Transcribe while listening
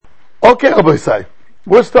Okay, Rabbi Say,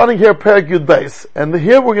 we're starting here Perek Yud Beis, and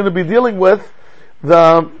here we're going to be dealing with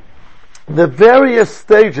the various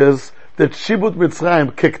stages that Shibud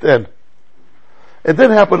Mitzrayim kicked in. It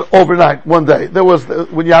didn't happen overnight, one day. There was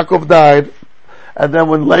when Yaakov died, and then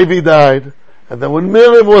when Levi died, and then when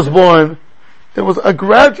Miriam was born. It was a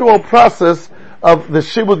gradual process of the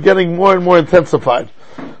Shibud getting more and more intensified.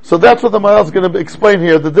 So that's what the Maharal is going to explain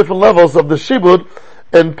here, the different levels of the Shibud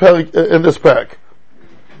in this Perek.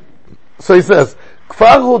 So he says,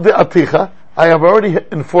 Kfarhu de Aticha, I have already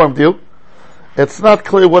informed you. It's not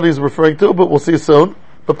clear what he's referring to, but we'll see soon.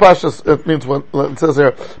 The Pashas, it means what it says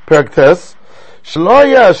here, Perek Tes. Shlo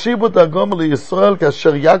ya Shibud agom li Yisrael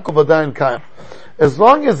kasher Yaakov adayin kaim. As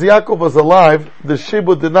long as Yaakov was alive, the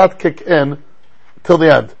Shibud did not kick in till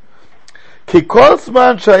the end. Ki kol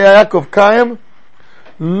zman shaya Yaakov kaim,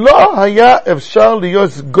 lo haya efshar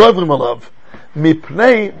liyos govrim alav,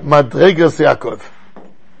 mipnei madregas Yaakov.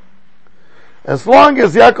 As long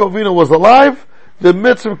as Yaakov Avinu was alive, the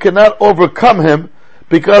mitzvah cannot overcome him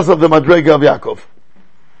because of the madrega of Yaakov.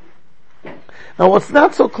 Now what's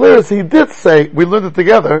not so clear is he did say, we learned it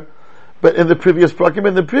together, but in the previous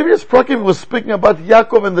prakim, he was speaking about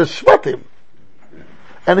Yaakov and the Shvatim.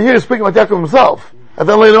 And here he's speaking about Yaakov himself. And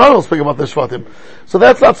then later on he'll speak about the Shvatim. So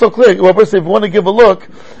that's not so clear. Well, first, if you want to give a look,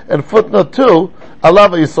 in footnote 2,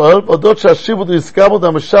 Alav Yisrael, Odot Shibud Yiskabud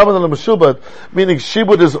HaMeshabad HaMeshubad, meaning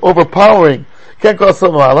Shibud is overpowering. Can't call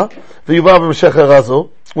some Maharal. V'yuvav M'shecher Razu.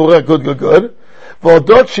 Good.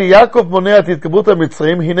 V'odot Yaakov Monei Titkabut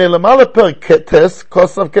HaMitzrim, Hine Lamala Perek Tes,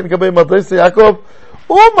 Kosav Ken Kabei Madres Yaakov,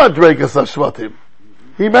 Madregas HaShvatim.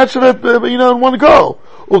 He mentioned it, in one go.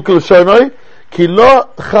 U'kul כי לא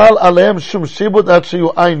חל עליהם שום שיבוד עד שיהיו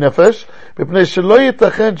עין נפש, מפני שלא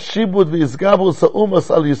ייתכן שיבוד ויסגברוס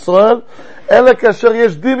האומס על ישראל, אלא כאשר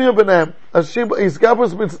יש דמיון ביניהם.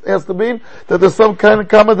 Isgabrus has to mean that there's some kind of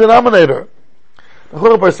common denominator.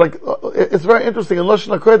 It's very interesting. In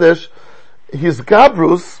Lashon HaKodesh,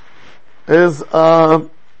 Isgabrus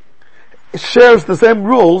shares the same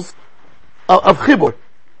rules of Chibur.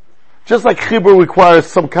 Just like Chibur requires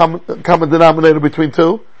some common denominator between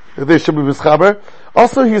two, they should be mischaber.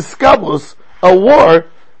 Also, Hiskabrus, a war,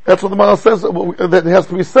 that's what the Maharal says, that it has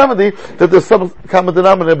to be 70, that there's some common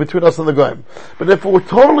denominator between us and the Goyim. But if we're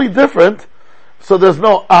totally different, so there's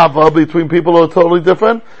no Ava between people who are totally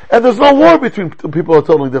different, and there's no war between people who are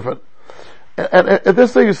totally different. And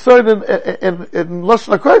this thing you saw it in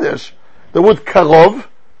Lashon HaKodesh, the word Karov,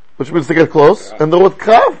 which means to get close, and the word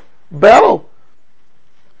Krav, battle.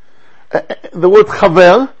 The word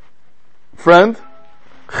Chaver, friend,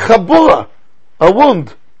 Chabura, a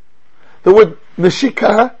wound. The word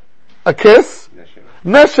Neshika, a kiss.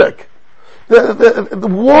 Neshek. The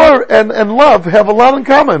war and love have a lot in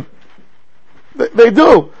common. They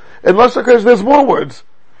do. In Lashon HaKodesh there's more words.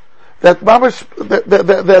 That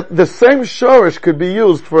the same shorish could be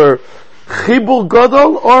used for Chibur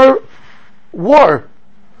Gadol or war.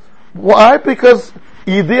 Why? Because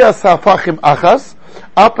Yidias Hafachim Achas,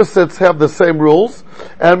 opposites have the same rules,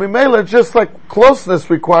 and Mimela, just like closeness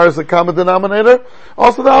requires a common denominator,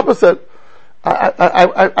 also the opposite.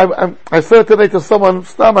 I said it today to someone,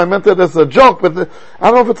 I meant it as a joke, but I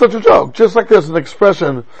don't know if it's such a joke. Just like there's an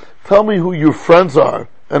expression, tell me who your friends are,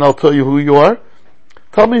 and I'll tell you who you are.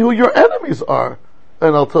 Tell me who your enemies are,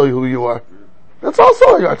 and I'll tell you who you are. That's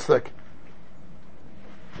also a yardstick.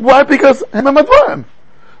 Why? Because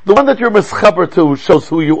the one that you're mischaber to shows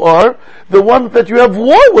who you are. The one that you have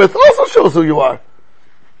war with also shows who you are.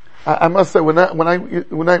 I must say, when I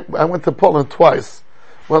went to Poland twice,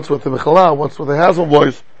 once with the Maharal, once with the Hazel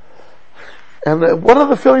boys, and one of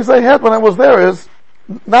the feelings I had when I was there is,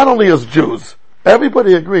 not only as Jews,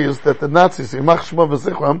 everybody agrees that the Nazis, Yimach Shmo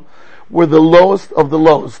v'Zichram, were the lowest of the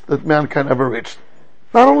lowest that mankind ever reached.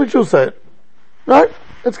 Not only Jews say it. Right?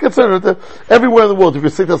 It's considered that everywhere in the world, if you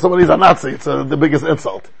say that somebody's a Nazi, it's the biggest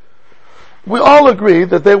insult. We all agree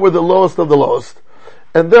that they were the lowest of the lowest.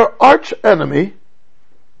 And their arch enemy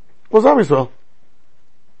was Am Yisrael.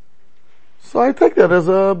 So I take that as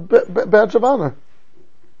a badge of honor.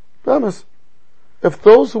 Promise. If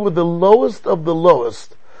those who were the lowest of the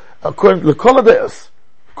lowest, according to Kol HaDeis,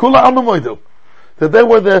 Kula Alma Moidu, that they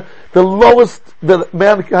were the lowest that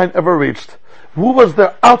mankind ever reached, who was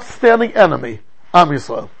their outstanding enemy? Am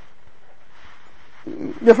Yisrael.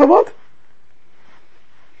 Yefamod.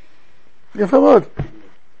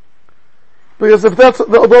 Because if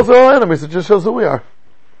those are our enemies, it just shows who we are.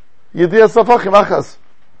 Yediyas Safachim Achas.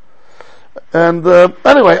 And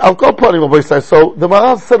anyway, I'll go plenty of what say. So the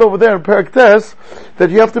Maharal said over there in Perek Tes that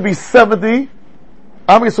you have to be 70.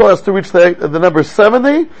 Am Yisrael has to reach the number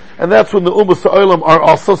 70, and that's when the Ummos Ha'olam are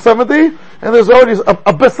also 70. And there's already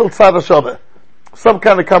a bissel tzad hashava, some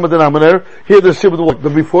kind of common denominator. Here the Shibud will work.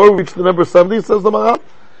 But before we reach the number 70, says the Maharal,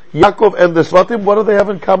 Yaakov and the Shvatim, what do they have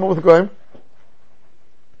in common with Goyim?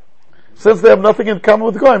 Since they have nothing in common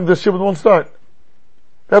with Goyim, the Shibud won't start.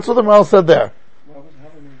 That's what the Maharal said there. Well, I was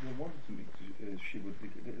having they wanted to make Shibud.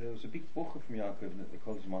 There was a big book from Yaakov that they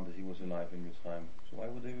called his man that he was alive in Mitzrayim. So why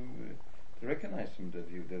would they recognize him that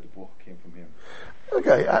the book came from him?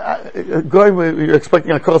 Okay, Goyim, you're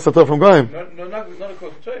expecting a Kol Satov from Goyim. No, not a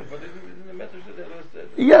Kol Satov, but in the message that was...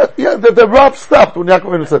 Yeah, the Rav stopped when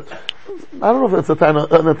Yaakov said, I don't know if it's a time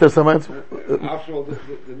on the Testament. After all, the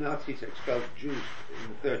Nazis expelled Jews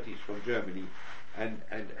in the 30s from Germany and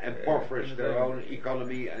impoverished their own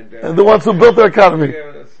economy and the ones who built their economy.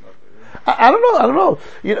 I don't know.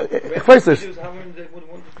 You know, face this.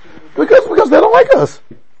 Because they don't like us.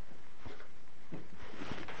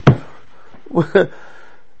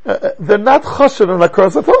 They're not choshed on a Kol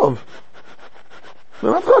Satov.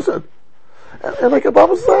 They're not choshed. And like Abba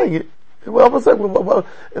was saying, there were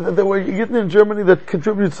Yidden in Germany that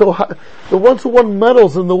contributed so high. The ones who won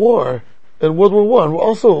medals in the war, in World War I, were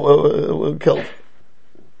also killed.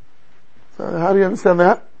 So how do you understand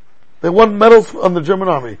that? They won medals on the German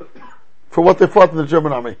army, for what they fought in the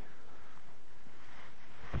German army.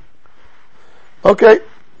 Okay.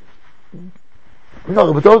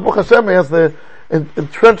 No, but those Baruch Hashem has the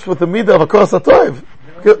entrenched with the midah of a Kol Satov,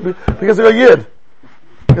 because they're a Yid.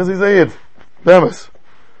 Because he's a Yid. Bemis.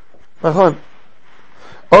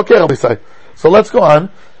 Okay, Rabbi Say. So let's go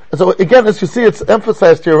on. And so again, as you see, it's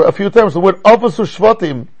emphasized here a few times. The word Avasu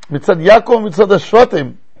Shvatim, Mitzad Yaakov, Mitzad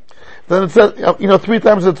Shvatim. Then it says, 3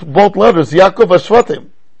 times it's both letters, Yaakov Shvatim.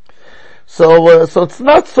 So it's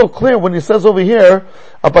not so clear when he says over here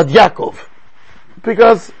about Yaakov.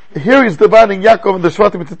 Because here he's dividing Yaakov and the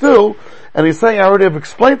Shvatim into 2, and he's saying, I already have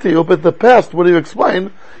explained to you, but the past, what you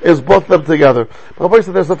explain, is both them together. But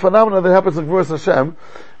obviously there's a phenomenon that happens in Gevuros Hashem,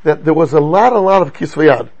 that there was a lot of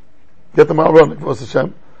kisvayad. Get the Maharal in Gevuros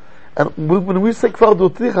Hashem. And when we say Kfar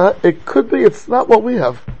Duticha, it could be, it's not what we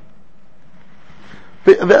have.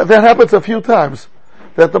 That happens a few times.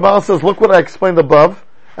 That the Maharal says, look what I explained above,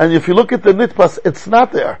 and if you look at the Nitpas, it's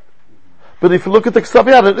not there. But if you look at the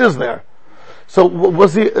Ksaviyad, it is there. So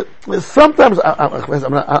was he, sometimes,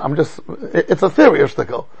 I'm just, it's a theory,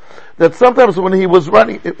 Ishtikel, that sometimes when he was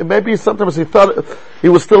running, maybe sometimes he thought he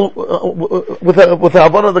was still, with the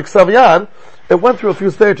Havana of the Ksaviyad, it went through a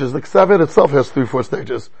few stages. The Ksaviyad itself has 3-4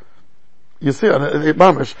 stages. You see on it,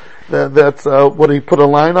 Mamish, that's what he put a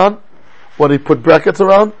line on, what he put brackets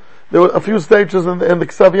around. There were a few stages in the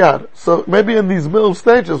Ksaviyad. So maybe in these middle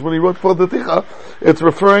stages, when he wrote for the Ticha, it's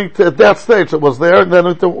referring to that stage. It was there, and then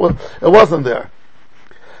it wasn't there.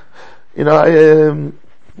 I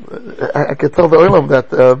could tell the Olam that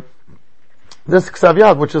this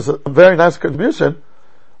Ksaviyad, which is a very nice contribution,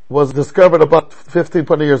 was discovered about 15,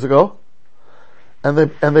 20 years ago, and they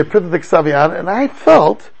printed the Ksaviyad, and I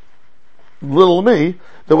felt, little me,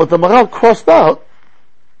 that what the Maharal crossed out,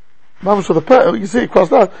 you see, he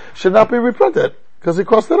crossed out, should not be reprinted, because he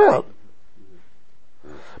crossed it out.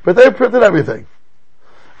 But they printed everything.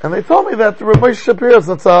 And they told me that Rabbi Shapir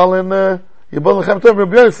Zatzal in Yibon Lechem Tov,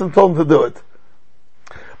 Rabbi Yonason told him to do it.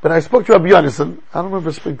 But I spoke to Rabbi Yonason, I don't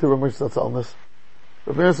remember speaking to Rabbi Zatzal on this.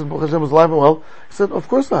 Rabbi Yonason, Baruch Hashem, was alive and well. He said, of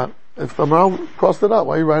course not. If the Maharal crossed it out,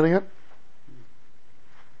 why are you writing it?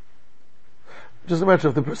 Just imagine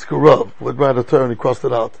if the Brisker Rav would write a Torah and he crossed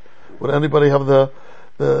it out. Would anybody have the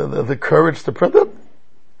courage to print it?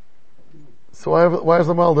 So why is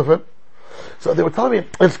the Maharal different? So they were telling me,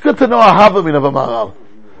 it's good to know a Havamin of a Maharal.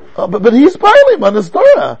 But he's Bailim on his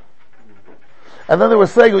Torah. And then they were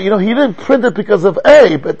saying, he didn't print it because of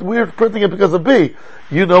A, but we're printing it because of B.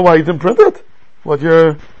 You know why he didn't print it?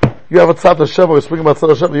 You have a Tzad Hashem, we're speaking about Tzad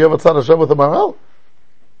Hashem, you have a Tzad Hashem with a Maharal?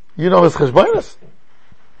 You know his Cheshbainis?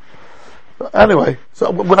 Anyway, so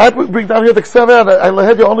when I bring down here the Ksaviyad, I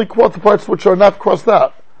had you only quote the parts which are not crossed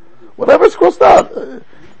out. Whatever is crossed out,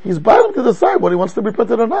 he's bound to decide what he wants to be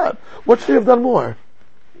printed or not. What should he have done more?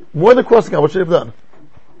 More than crossing out, what should he have done?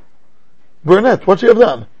 Burnett, what should he have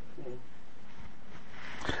done?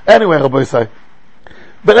 Anyway, Rabbi say.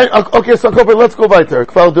 But okay, so let's go weiter.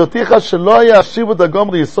 Kvar doticha shelo yashivu dagom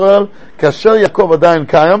liYisrael kasher Yaakov adayin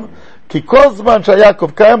kayam ki kol zman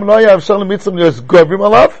shaYaakov kayam lo ya'afshar lemitzrim liyos govrim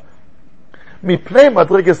alav mipnei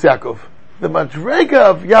madregas Yaakov. The madrega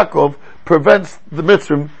of Yaakov prevents the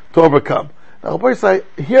mitzrim to overcome. Now, Rabbi say,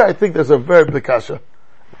 here I think there's a very big kasha.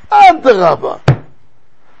 Adarabba.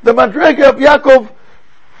 The madrega of Yaakov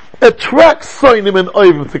attracts soinim and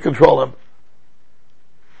oivim to control him.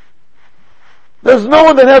 There's no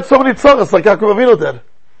one that had so many tzaras like Yaakov Avinu did.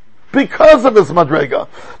 because of his madrega.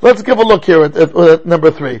 Let's give a look here at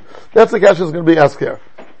number 3. That's the question that's going to be asked here.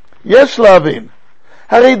 Yesh lavin.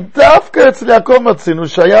 הרי דווקא אצל יעקב מצינו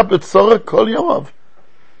שהיה בצורה כל ימיו.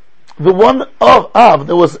 The one of Av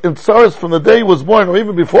that was in Tsaros from the day he was born, or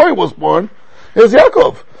even before he was born, is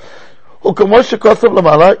Yaakov. וכמו שכוסף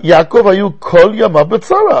למעלה, יעקב היו כל ימיו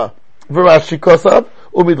בצרה. ורש"י כוסף,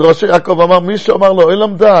 ומדרש יעקב אמר, מי שאומר לו,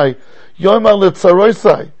 אילם די, יאמר לצרויסי.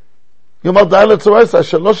 יאמר די לצרויסי,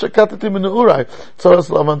 שלא שקטתי מנעורי. צורס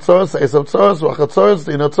לבן צורס, עשב צורס, רוחת צורס,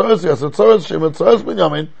 דינה צורס, יוסף צורס, שמעון צורס,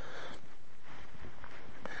 בנימין.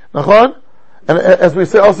 Nachon? And as we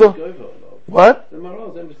say also, what? The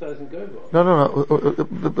Maharal is emphasizing Gevuros. No.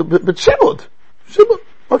 But Shibud.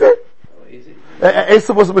 Okay.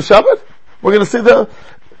 Esav was a Meshabbat? We're going to see the,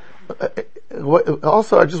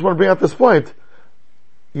 also I just want to bring out this point.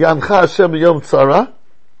 Yancha Hashem Yom Tzara,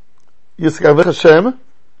 Yiskavich Hashem,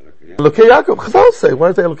 Elokei Yaakov. Chazal say, why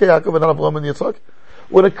is it Elokei Yaakov and not Avraham and Yitzchak?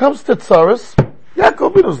 When it comes to Tzaras,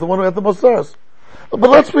 Yaakov is the one who had the most Tzaras. But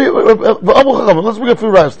let's bring a few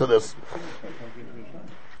rhymes to this.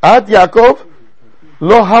 Ad Yaakov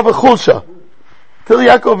lo have a chulsha. Till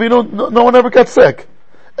Yaakov, no one ever got sick.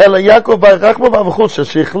 Ela Yaakov v'rachma have a chulsha.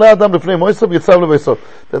 Sheichle Adam b'fnei Moisav yitzav lebeisov.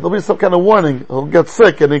 That there'll be some kind of warning. He'll get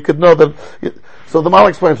sick, and he could know that. So the Maharal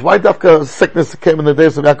explains why dafka sickness came in the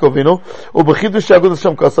days of Yaakov Avinu. U'bechidush Yaakov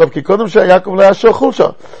Hashem kosav ki kodem sheYaakov lo yasho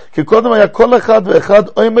chulsha. Ki kodem haya kol echad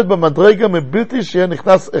ve'echad oimed b'madrega mebilti sheyeh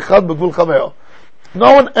nichnas echad b'gvul chameo.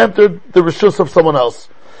 No one entered the rishus of someone else.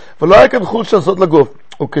 ולא היה כאן חולשה זאת לגוף.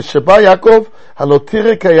 וכשבא יעקב, הלא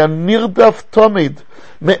תראה כי היה נרדף תמיד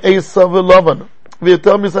מעשיו ולבן.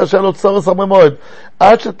 ויותר מזה שהיה לו צורס הרבה מאוד.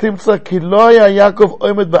 עד שתמצא כי לא היה יעקב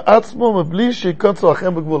עומד בעצמו מבלי שיקוצו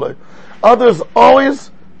אחרים בגבולוי. Others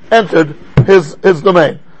always entered his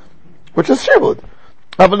domain, which is Shibud.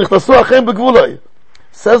 אבל נכנסו אחרים בגבולוי.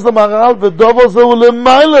 Says the Maharal, ודובר זהו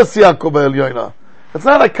למיילס יעקב העליונה. It's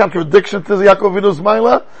not a contradiction to the Yaakov Avinu's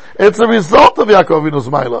Maila. It's a result of Yaakov Avinu's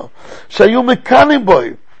Maila. Shayu mekanim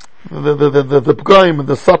boy. The Pgoim,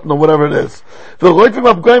 the Satan, or whatever it is. V'roitvim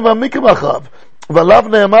ha-Pgoim v'amikim achav. V'alav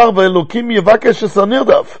ne'emar v'elokim yivakesh es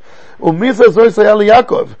ha-nirdaf. U'mize zois haya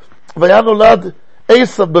liYaakov. V'aya nolad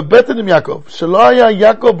Esav bebeten im Yaakov. Shelo haya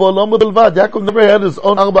Yaakov b'olam b'lvad. Yaakov never had his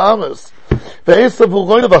own arba amas. V'Esav hu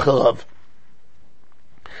roidev acharav.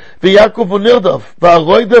 ויעקב הוא נרדף,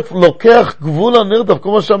 והרוידף לוקח גבול הנרדף,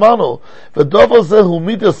 כמו שאמרנו, ודובר זה הוא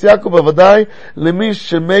מידס יעקב בוודאי למי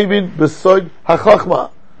שמבין בסוד החוכמה.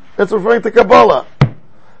 It's referring to Kabbalah.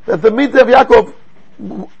 That the midah of Yaakov,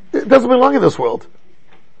 it doesn't belong in this world.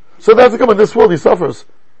 So that's come in this world, he suffers.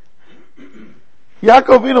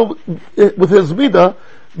 Yaakov, with his midah,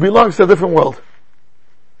 belongs to a different world.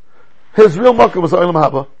 His real makom was Olam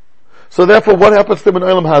Haba. So therefore, what happens to him in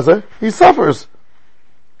Olam Hazeh? He suffers.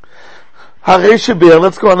 הרי שביר,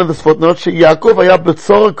 let's go on to this footnote, שיעקב היה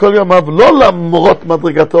בצור כל ימיו לא למרות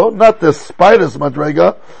מדרגתו, not despite his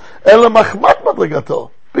מדרגה, אלא מחמת מדרגתו,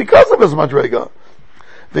 because of his מדרגה.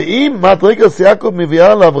 ואם מדרגת יעקב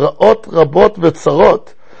מביאה עליו רעות רבות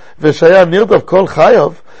וצרות, ושהיה נרדף כל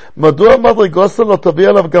חייו, מדוע מדרגתו לא תביא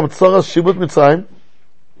עליו גם צור שיבוט מצרים?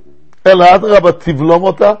 אלא אדרבה תבלום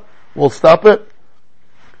אותה, we'll stop it.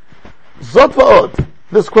 זאת ועוד,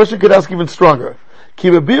 this question could ask even stronger.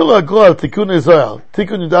 כי בביאור הגרוע תיקון ישראל,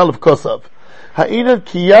 תיקון י"א כוסף, העניין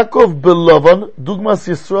כי יעקב בלבן דוגמס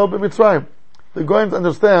ישראל במצרים. The Goyim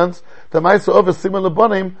understands that Ma'aser Ov Siman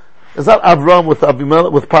Lebanim is not Avram with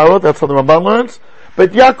Abimelech, with Paro, that's how the Ramban learns,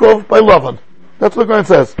 but Yaakov by Lavan. That's what the Goyim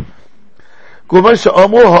says. Gumay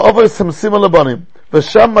she'amru ha'Ov Siman Lebanim,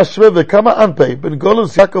 v'sham mashve v'kama anpei, ben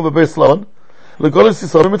Golus Yaakov v'beis Lavan, legolus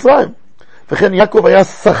Yisrael b'Mitzrayim. V'chen Yaakov היה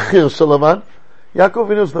sachir shel Lavan. Yaakov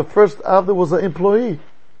was the first Av that was an employee.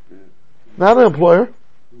 Not an employer.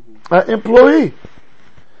 An employee.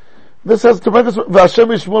 This has tremendous,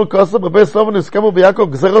 והשם ישמור כוסף בבית לובן הסכמו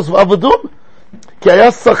ביעקב גזירוס ועבדום כי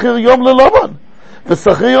היה שכיר יום ללובן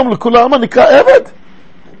ושכיר יום לכל העם נקרא עבד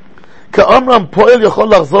כאמרם פועל יכול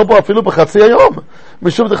לחזור בו אפילו בחצי היום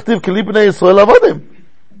משום דכתיב כלי בני ישראל עבדים.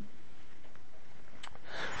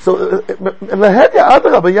 So להדיה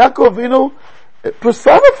אדרבה יעקב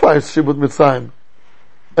personifies Shibud Mitzrayim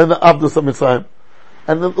and the Avdus of Mitzrayim.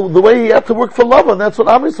 And the way he had to work for Lavan, that's what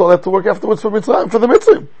Am Yisrael had to work afterwards for Mitzrayim, for the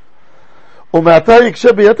Mitzrayim. ומעתה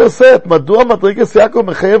יקשה ביתר שאת, מדוע מדרגת יעקב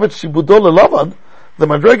מחייבת שיבודו ללבן? The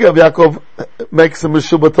מדרגה of Yaakov makes him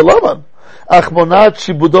משובד ללבן. אך מונעת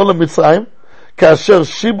שיבודו למצרים, כאשר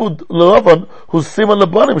שיבוד ללבן הוא סימן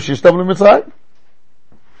לבנים שישתב למצרים.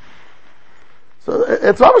 So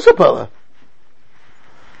it's ממש הפלא.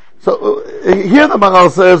 So here the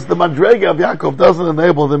Maharal says the Madrega of Yaakov doesn't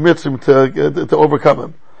enable the Mitzrim to overcome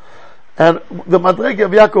him. And the Madrega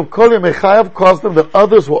of Yaakov, Kol Yemei Chayav, caused them that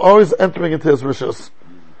others were always entering into his rishus.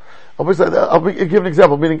 I'll give an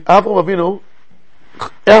example, meaning Avraham Avinu,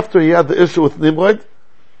 after he had the issue with Nimrod,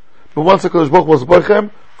 but once the Kodesh Baruch was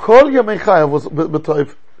Bochem, Kol Yemei Chayav was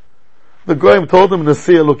B'toiv. The Goyim told him,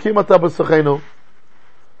 Nasi Elokim ata b'sachenu.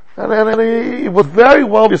 And he was very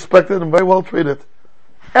well respected and very well treated.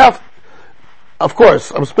 Of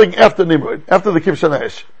course, I'm speaking after Nimrod, after the Kibshan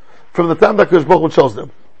Esh, from the time that Kodesh Baruch chose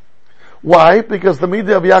them. Why? Because the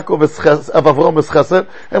media of Yaakov is of Avram is Chesed,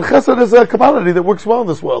 and Chesed is a commodity that works well in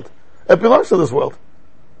this world. It belongs to this world.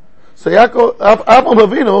 So Yaakov, Avram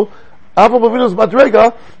Avinu's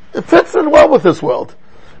Madrega, it fits in well with this world.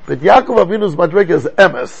 But Yaakov Avinu's Madrega is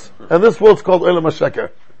Emes, and this world's called Olam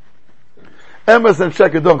HaSheker. Emes and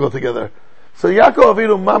Sheker don't go together. So Yaakov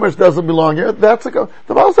Avinu Mamish doesn't belong here. The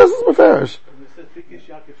Maharal says it's Meferish.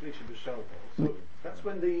 So that's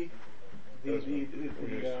when the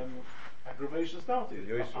aggravation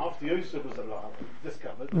started. After Yosef was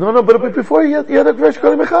discovered. No, but before he had a Gresh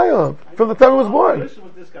Kol Mechayav. From the time he was born. Yosef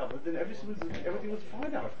was discovered, then everything was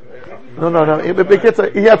fine after. No.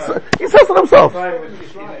 He says it himself.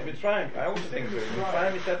 I also think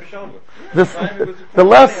The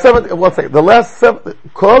last seven,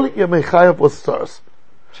 Kol Yemechayav was stars.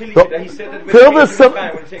 Till the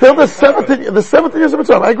 17 years of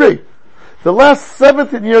Mitzrayim, I agree. The last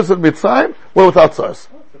 17 years of Mitzrayim were without stars.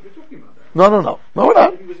 No, we're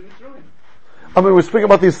not. We're speaking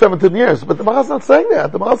about these 17 years, but the Maharal's not saying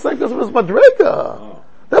that. The Maharal's saying this was Madrega.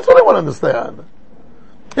 That's what I want to understand.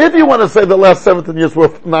 If you want to say the last 17 years were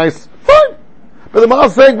nice, fine. But the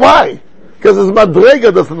Maharal's saying why? Because his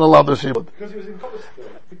Madrega doesn't allow the Shibud. Because he was in Golos still.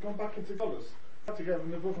 He'd gone back into Golos.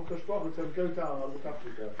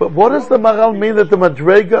 But what does the Maharal mean that the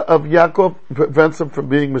Madrega of Yaakov prevents him from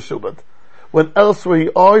being Meshubad? When elsewhere he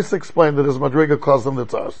always explained that his Madrega caused him the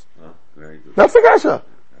tzars. That's the Gasha.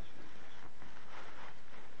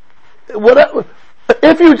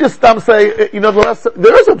 If you just say,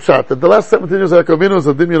 there is a pshat that the last 17 years of Yaakov Avinu is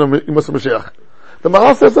a Dimyon of Mashiach. The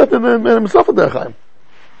Maharal says that in himself in Derech Chaim.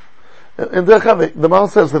 In Derech Chaim, the Maharal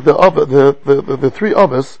says that the three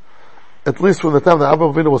Avos, at least from the time that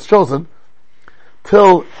Avraham Avinu was chosen,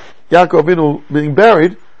 till Yaakov Avinu being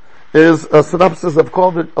buried, is a synopsis of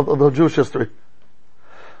the Jewish history.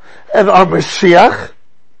 And our Mashiach,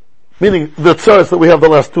 meaning the tzaras that we have the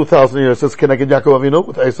last 2,000 years, is connected Yaakov Avinu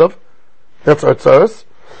with Esav. That's our tzaras.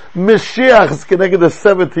 Mashiach is connected the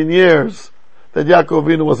 17 years that Yaakov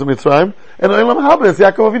Avinu was in Mitzrayim. And Olam Haba is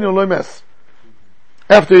Yaakov Avinu lo mes,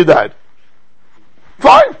 after he died.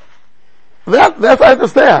 Fine. That I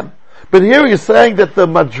understand. But here he's saying that the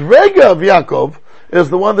Madrega of Yaakov is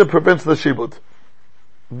the one that prevents the Shibud.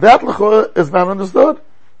 That l'chora is not understood.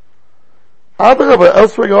 Adarabah,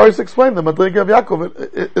 elsewhere you always explained the Madrega of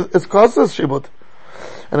Yaakov it causes Shibud.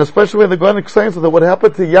 And especially when the Goyen explains that what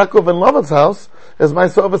happened to Yaakov and Lavan's house is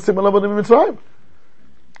Ma'aseh of a similar one in Mitzrayim.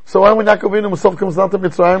 So why when Yaakov himself comes down to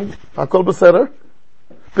Mitzrayim, Hakol Beseder?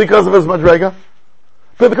 Because of his Madrega.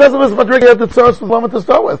 But because of his Madrega, he had the tzaras with Lavan to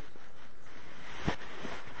start with.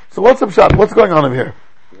 So what's the pshat? What's going on over here?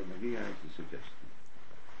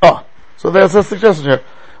 So there's a suggestion here.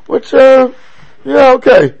 Which,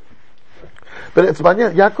 okay. But it's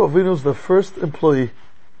Banyan, Yaakov Avinu's the first employee.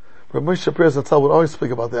 Rabbi Shapir Zatzal would always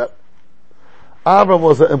speak about that. Avram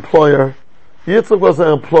was an employer. Yitzchak was an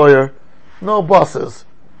employer. No bosses.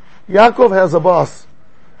 Yaakov has a boss.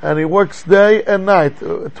 And he works day and night.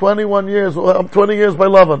 21 years, 20 years by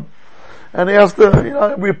Lavan. And he has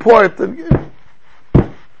to, report.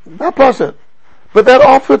 Not passionate. But that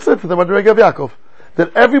all fits into the Madrega of Yaakov.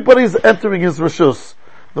 That everybody's entering his rishus,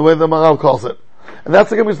 the way the Maharal calls it. And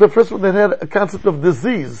that's again, the first one that had a concept of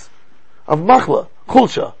disease, of machla,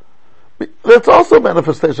 chulsha. That's also a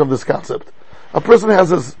manifestation of this concept. A person has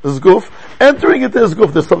his goof, entering into his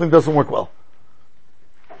goof, there's something that doesn't work well.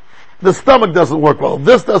 The stomach doesn't work well,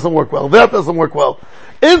 this doesn't work well, that doesn't work well.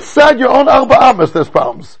 Inside your own Arba Amos, there's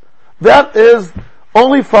problems. That is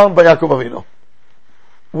only found by Yaakov Avinu.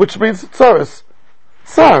 Which means tzaris.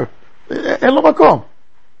 Tsar. En lo makom.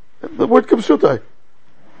 The word Kibshutai.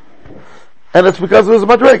 And it's because of his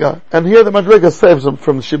Madrega. And here the Madrega saves him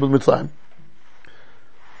from the Shibud Mitzrayim.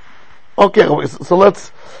 Okay, so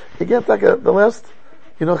let's, again, the last,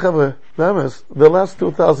 the last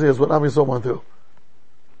 2,000 years, what Am Yisrael went through.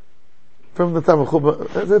 From the time of Chubah,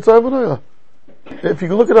 it's Ayavanoya. If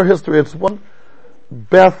you look at our history, it's one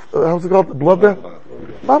bath, how's it called? Blood bath?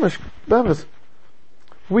 Mamish.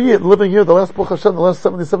 We living here the last Baruch Hashem, the last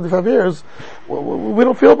 70, 75 years, we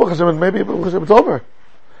don't feel Baruch Hashem, and maybe Baruch Hashem it's over.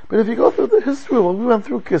 But if you go through the history, when we went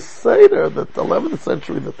through Keseder, the 11th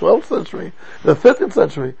century, the 12th century, the 15th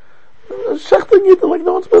century, shechting eating like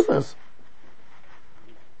no one's business.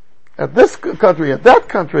 At this country, at that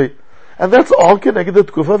country, and that's all connected to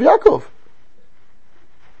the Tkufa of Yaakov.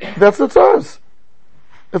 That's the Tzaras.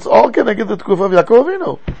 It's all connected to the Tkufa of Yaakov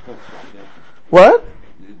Avinu. What?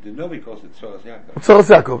 The Novi calls it Tzaras Yaakov. Tzaras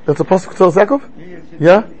Yaakov. That's a pasuk Tzaras Yaakov?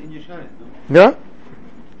 Yeah? In Yeshaya, no? Yeah?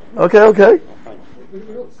 Okay.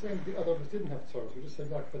 We're not saying the other ones didn't have Tzaras, we're just saying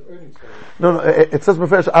Yaakov had only Tzaras. No, it says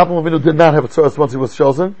Mefesh, Abraham Avinu did not have a Tzaras once he was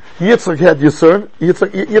chosen. Yitzchak had Yisur.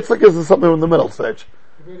 Yitzchak is something in the middle stage.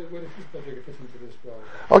 Where does this project fit into this well?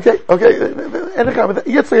 Okay.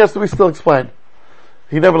 Yitzchak has to be still explained.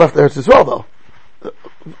 He never left Eretz Yisrael though.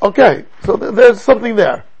 Okay, so there's something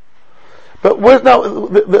there. But where's now,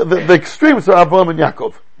 the extremes are Abraham and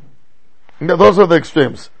Yaakov. Those are the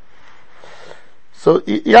extremes. So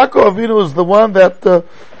Yaakov Avinu is the one that, that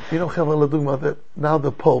now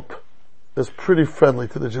the Pope is pretty friendly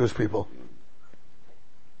to the Jewish people.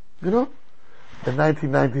 In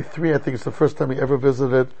 1993, I think it's the first time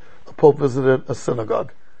the Pope visited a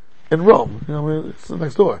synagogue. In Rome. It's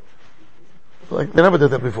next door. Like, they never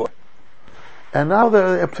did that before. And now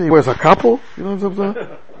he wears a couple. You know what I'm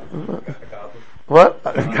saying? What?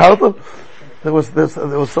 A couple? There was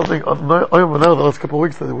something on the last couple of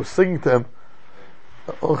weeks that they were singing to him.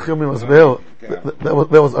 That was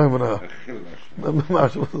Oyam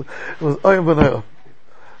It was Oyam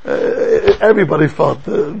everybody thought,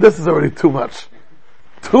 this is already too much.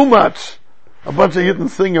 Too much! A bunch of Yidden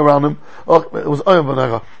singing around him. It was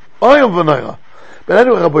Oyam V'Neira. But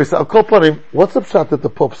anyway, Rabbi Yisrael, I'll call upon him. What's the pshat that the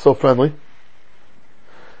Pope's so friendly?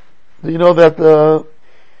 Do you know that,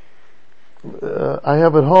 I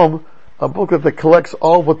have at home a booklet that collects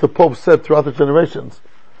all what the Pope said throughout the generations.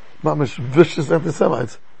 Mamish vicious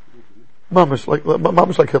anti-Semites. Mamish like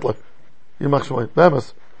Hitler. Yimach Shmoy.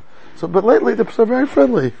 Mamish. So, but lately they're very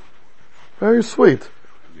friendly. Very sweet.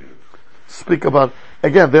 Speak about,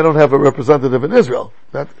 again, they don't have a representative in Israel.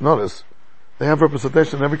 Notice. They have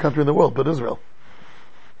representation in every country in the world but Israel.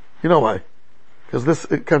 You know why? Because this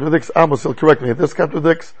contradicts Amos, he'll correct me. This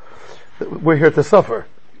contradicts, we're here to suffer.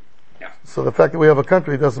 Yeah. So the fact that we have a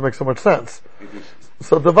country doesn't make so much sense.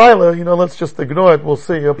 So the Vaila, let's just ignore it, we'll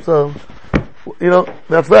see. So,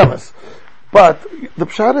 that's Amos. But the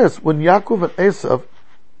pshat is, when Yaakov and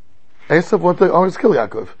Esav wanted to always kill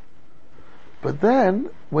Yaakov. But then,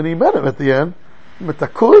 when he met him at the end, with the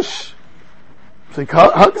kush, he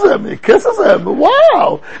hugs him, he kisses him,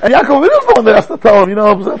 wow! And Yaakov is the one that has to tell him,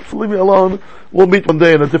 leave me alone, we'll meet one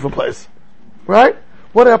day in a different place. Right?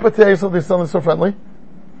 What happened to Esav? They're still so friendly.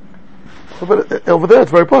 But over there it's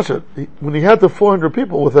very poshut. When he had the 400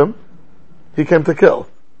 people with him, he came to kill.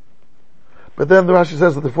 But then the Rashi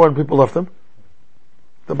says that the 400 people left him.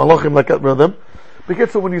 The Malachim got rid of them.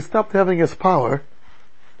 Because so when he stopped having his power,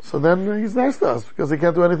 so then he's nice to us, because he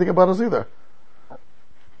can't do anything about us either.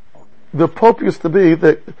 The Pope used to be,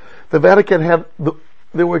 the Vatican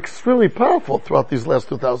they were extremely powerful throughout these last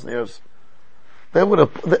 2,000 years. They were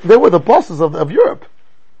the bosses of Europe.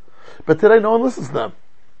 But today no one listens to them.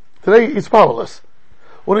 Today he's powerless.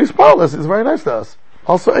 When he's powerless, he's very nice to us.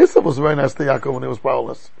 Also Esav was very nice to Yaakov when he was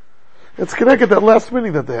powerless. It's connected that last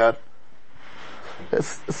meeting that they had.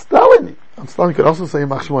 Stalin could also say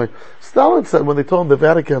Yimach Shmoy. Stalin said when they told him the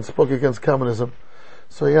Vatican spoke against communism,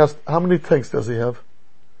 so he asked, how many tanks does he have?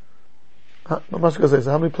 How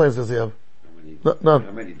many planes does he have? None.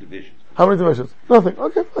 How many divisions? How many divisions? Nothing.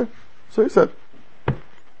 Okay, fine. So he said.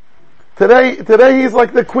 Today he's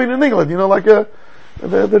like the Queen in England,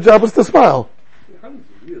 the job is to smile. Hundreds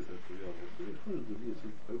of years, to be honest. Hundreds of years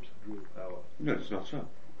since popes drew power. No, it's not so.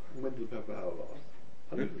 When did the power last?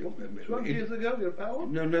 200 years ago, he had power?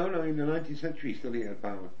 No, in the 19th century still he had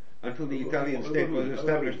power. Until the Italian state was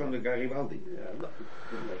established under Garibaldi. Yeah, nothing.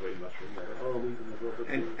 Didn't have very much from the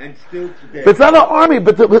army and still today. But it's not an army,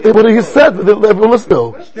 but what he said, listen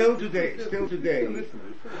to. Still today.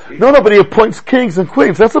 No, but he appoints kings and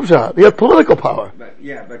queens, that's a shot. He had political power. But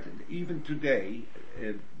even today,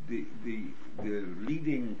 the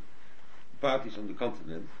leading parties on the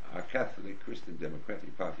continent are Catholic, Christian,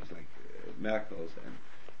 Democratic parties like Merkel's,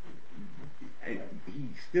 and he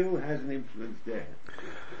still has an influence there.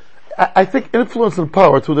 I think influence and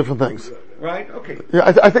power are two different things. Right? Okay.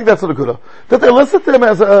 Yeah, I think that's a good. That they listen to him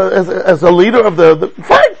as a leader of the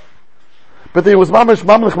fine. But he was Mamlich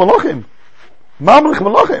Malachim. Mamlich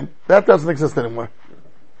Malachim. That doesn't exist anymore.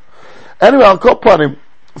 Anyway, I'll call upon him.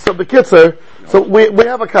 So the Kitzer, so we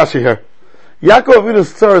have a kasha here. Yaakov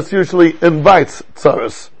Avinu's tzaras usually invites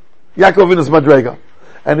tzaras. Yaakov Avinu's madrega.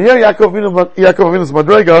 And here Yaakov Avinu's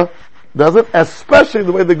madrega doesn't, especially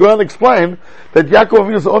the way the Quran explained that Yaakov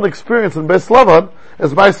Avinu's own experience in Beis Lavan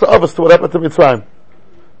is Ma'aser Avos to what happened to Mitzrayim.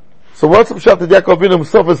 So what's the pshat that Yaakov Avinu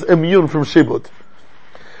himself is immune from shibud?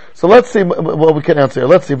 So let's see what we can answer here.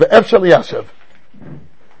 Let's see. Ve'ef shel yashav.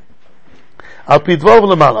 Al pi dvor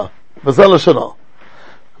v'lemala. V'zeh l'shono.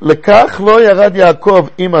 Lekach lo yarad Yaakov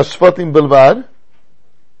im hashvatim belvad.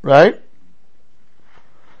 Right?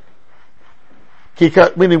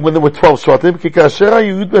 Meaning when there were 12 shvatim. Ki kasher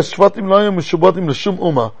hayu yud b'shvatim lo hayu meshubatim l'shum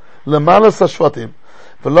umma. Lemalas hashvatim.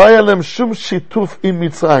 V'lo haya lem shum shituf im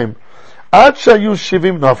Mitzrayim. עד שהיו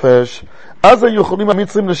 70 נפש, אז היו יכולים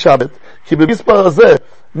המצרים לשבת, כי במספר הזה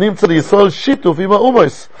נמצא לישראל שיתוף עם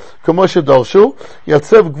האומוס. כמו שדרשו,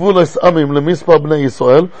 יצב גבולוס עמים למספר בני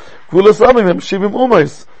ישראל, גבולוס עמים הם 70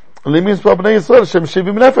 אומוס, למספר בני ישראל שהם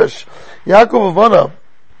 70 נפש. יעקב אבוניו,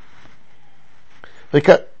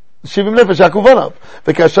 70 נפש יעקב אבוניו,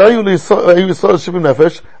 וכאשר היו ישראל 70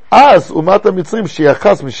 נפש, אז אומת המצרים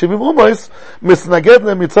שיחס מ-70 אומוס מסנגד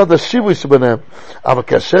להם מצד השיווי שביניהם. אבל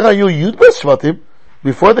כאשר היו י' בשבטים,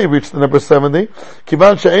 before they reached the number 70,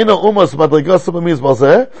 כיוון שאין האומוס מדרגה במזמר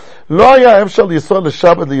זה, לא היה אפשר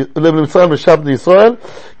למצרים לשבת לישראל,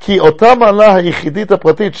 כי אותה מעלה היחידית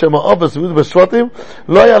הפרטית שמאובס וי' בשבטים,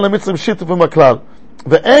 לא היה למצרים שיתוף עם הכלל.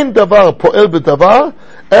 ואין דבר פועל בדבר,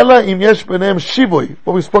 אלא אם יש ביניהם שיווי,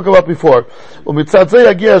 what we spoke about before. ומצד זה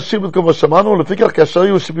יגיע השיווי כמו שמענו, ולפיכך כאשר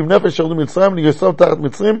היו 70 נפש ירדו מצרים, לישראל תחת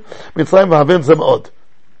מצרים והבן זה מאוד.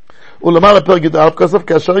 ולמעלה פרק י"א כסף,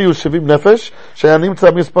 כאשר היו 70 נפש, שהיה נמצא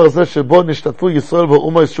המספר הזה שבו נשתתפו ישראל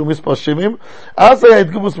ואומה שהוא מספר 70, אז היה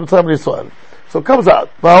התגבוס מצרים לישראל. So comes out,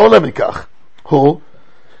 והעולה מכך, הוא,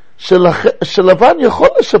 שלבן יכול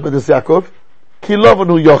לשבת את יעקב, כי לבן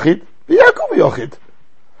הוא יחיד, ויעקב הוא יחיד.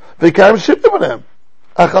 ויקיים שבטים ביניהם.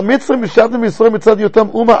 אך המצרים משבטים מישראל מצד היותם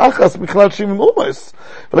אומה אחס מכלל 70 אומות.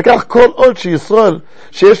 ולכך כל עוד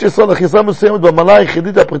שיש לישראל אחיזה מסוימת במעלה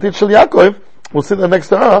היחידית הפרטית של יעקב, we'll see the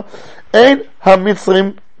next hara, אין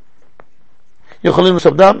המצרים יכולים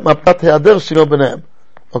לשבדם מפת היעדר שינו ביניהם.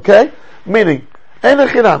 Okay? Meaning, אין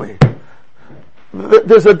החינמי.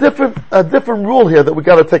 There's a different rule here that we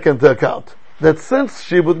got to take into account. That since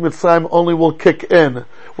Shibud Mitzrayim only will kick in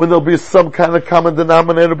when there'll be some kind of common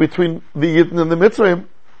denominator between the Yidden and the Mitzrayim,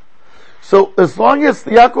 so as long as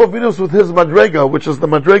the Yaakov Avinu is with his Madrega, which is the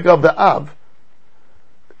Madrega of the Av,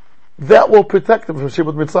 that will protect him from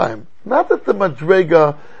Shibud Mitzrayim. Not that the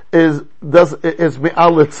Madrega is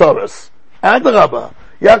Me'al Tzaras. Adrabah,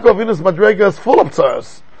 Yaakov Avinu's Madrega is full of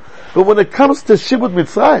Tzaras. But when it comes to Shibud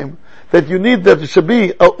Mitzrayim, that you need that it should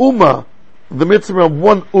be a Ummah, the mitzvah of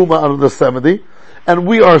one ummah out of the 70, and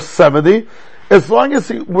we are 70, as long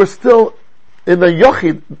as we're still in the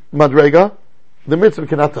Yochid Madrega, the mitzvah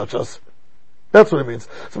cannot touch us. That's what it means.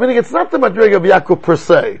 So meaning it's not the Madrega of Yaakov per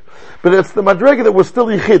se, but it's the Madrega that we're still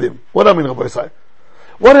Yechidim. What I mean, Rabbi Say?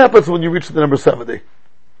 What happens when you reach the number 70?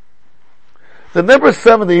 The number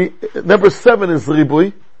 7 is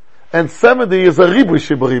Ribui, and 70 is a Ribui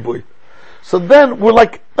Shiba Ribui. So then we're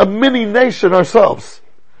like a mini nation ourselves.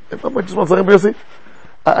 Just one second,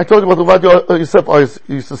 I told you what Ovadia Yosef always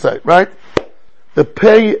used to say, right? The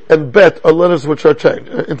pay and bet are letters which are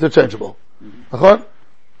interchangeable. Mm-hmm.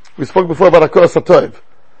 We spoke before about Akor Satoiv.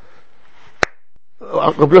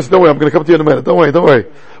 Don't worry, I'm going to come to you in a minute. Don't worry.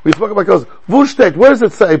 We spoke about Akor Vushtet. Where does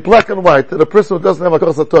it say, black and white, that a person who doesn't have Akor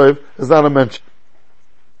Satoiv is not a mensch?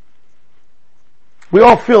 We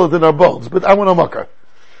all feel it in our bones, but I want a mucker.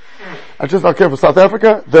 I just don't care for South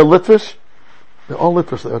Africa. They're Litvish. They're all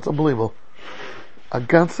Litvish there. It's unbelievable. A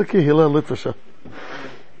ganze Kehila Litvisha.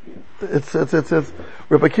 It's,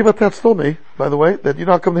 Rabbi Kiva Tatz told me, by the way, that you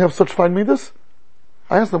know how come they have such fine midas?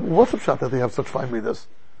 I asked them, what's the shot that they have such fine midas?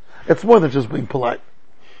 It's more than just being polite.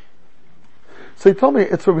 So he told me,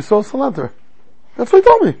 it's Rabbi Yisrael Salanter. That's what he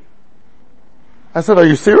told me. I said, are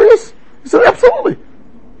you serious? He said, absolutely.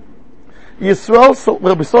 Rabbi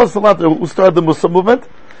Yisrael Salanter, who started the Muslim movement,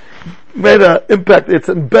 made an impact. It's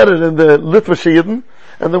embedded in the Litvish Yidden,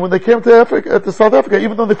 and then when they came to Africa, to South Africa,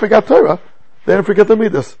 even though they forgot Torah, they didn't forget the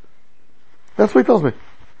midas. That's what he tells me.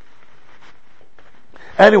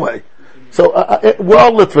 Anyway, so we're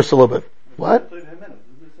all Litvish a little bit. What?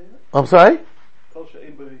 I'm sorry?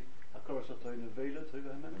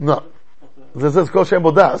 No. This says Kol She'en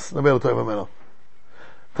Bo Das, Nevei Lo Tov V'Meno.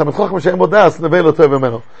 Talmid Chacham She'en Bo Das, Nevei Lo Tov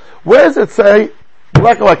V'Meno. Where does it say,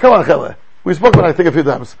 black and white, come on, Chele. We spoke about it, I think, a few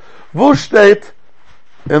times. Vu state,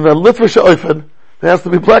 in the Litvish Oifen, it has to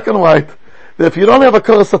be black and white, that if you don't have a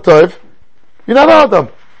Kol Satoiv, you're not Adam.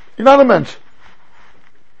 You're not a mensch.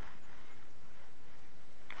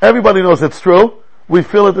 Everybody knows it's true. We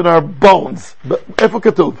feel it in our bones. But Efa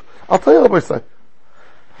Ketub. I'll tell you what I say.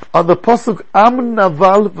 On the pasuk Am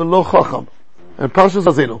Naval V'Lo Chacham, in Parshas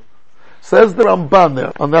Azinu, says the Ramban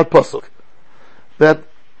there on that pasuk that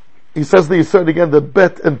he says the Yisod again, the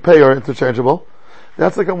bet and pay are interchangeable.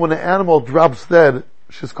 That's like when an animal drops dead,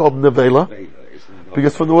 she's called nevela.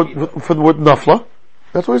 Because from the word nafla,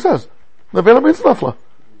 that's what he says. Nevela means nafla.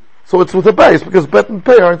 So it's with a base, because bet and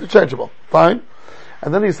pay are interchangeable. Fine.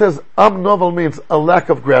 And then he says, novel means a lack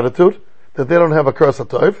of gratitude, that they don't have a curse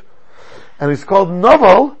atov. And he's called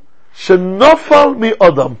novel, shenofal mi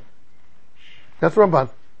odam. That's Ramban.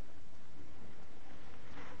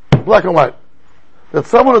 Black and white. That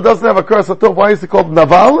someone who doesn't have a curse atov, why is he called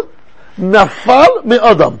naval? Nafal mi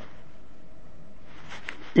odam.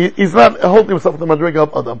 He's not holding himself to the madriga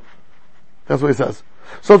of Adam. That's what he says.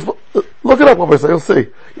 So look it up over there, you'll see.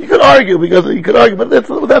 You could argue, but that's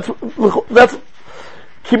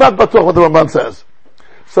kimat batuch what the Ramban says.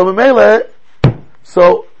 So Memele,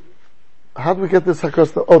 so how do we get this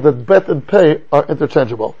hakos? Oh, that bet and pay are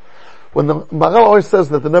interchangeable. When the Maharal always says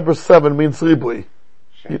that the number 7 means ribui,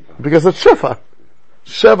 because it's shefa.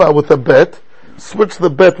 Sheva with the bet, switch the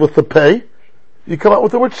bet with the pay, you come out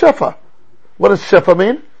with the word shefa. What does shefa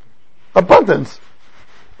mean? Abundance.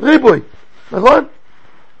 Ribui. Nachon?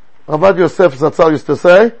 Avad Yosef Zatzal used to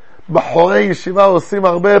say, בחורי ישיבה עושים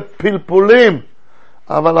הרבה פלפולים,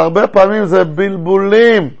 אבל הרבה פעמים זה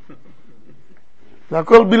בלבולים. זה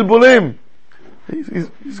הכל בלבולים.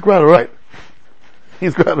 He's quite right.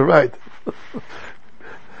 He's quite right.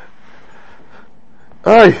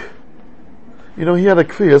 He had a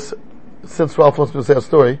kfiyas, since Ralph wants me to say a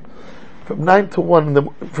story, from 9 in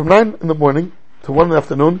the morning to 1 in the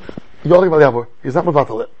afternoon, Yorik Valyavur. He's not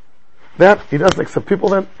mevatel it. That, he doesn't accept people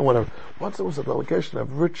then, and whatever. Once there was a delegation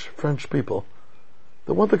of rich French people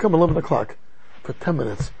that wanted to come 11 o'clock for 10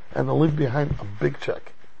 minutes, and they'll leave behind a big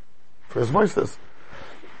check for his moisters.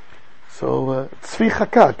 So, Tzvi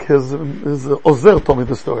Chakak, his Ozer told me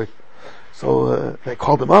the story. So, they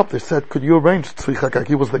called him up, they said, could you arrange, Tzvi Chakak,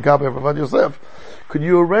 he was the Gabe of Avad Yosef, could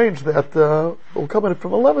you arrange that, we'll come in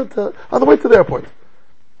from 11 to, on the way to the airport.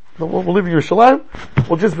 We'll leave Yerushalayim,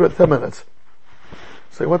 we'll just be at 10 minutes.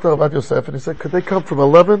 So he went to Avad Yosef and he said, could they come from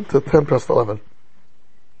 11 to 10 past 11?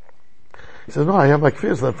 He said, no, I have my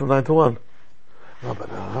kfiyas then from 9 to 1. No, but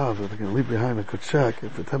they're going to leave behind a good check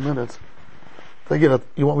for 10 minutes. They get it.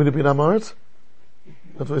 You want me to be in Amaretz?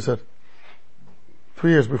 That's what he said.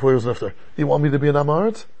 3 years before he was lifter. You want me to be in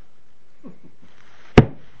Amaretz?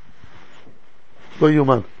 Lo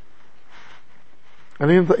yuman.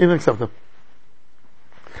 And he didn't accept him.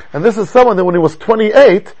 And this is someone that when he was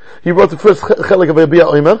 28, he wrote the first chelik of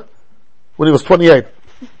Ebiya Omer, when he was 28.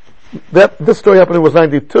 This story happened when he was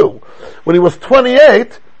 92. When he was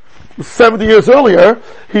 28, 70 years earlier,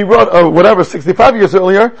 he wrote, or whatever, 65 years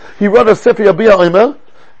earlier, he wrote a Sefer Ebiya Omer,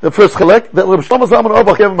 the first chelik, that Reb Shlomo Zalman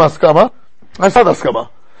Auerbach gave him Haskama. I saw the Haskama.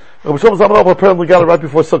 Reb Shlomo Zalman Auerbach apparently got it right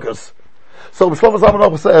before Sukkot. So Reb Shlomo Zalman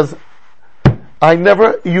Auerbach says,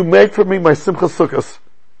 you made for me my Simcha Sukkot.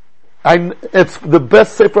 It's the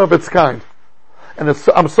best sefer of its kind. And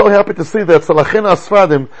I'm so happy to see that Salachin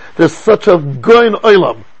Asfadim, there's such a goin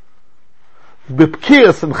oilam.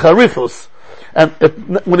 Bipkias and Charifus. And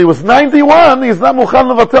when he was 91, he's not Mukhan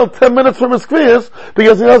Levatel 10 minutes from his kfiyas,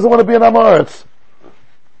 because he doesn't want to be in Amaretz.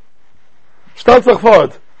 Start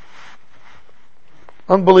forward.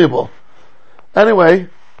 Unbelievable. Anyway,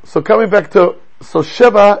 so coming back to, so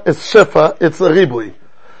Sheva is Shefa, it's a Ribui.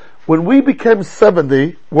 When we became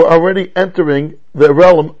 70, we're already entering the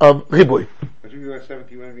realm of Ribui. But we were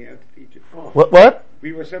 70 when we entered Egypt. Oh. What?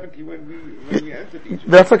 We were 70 when we entered Egypt.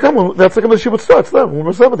 That's like the Shibud starts then, when we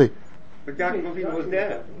were 70. But Yaakov Avinu was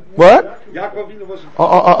there. What? Yaakov Avinu was...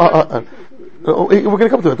 We're going to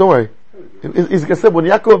come to it, don't worry. He's going to say, when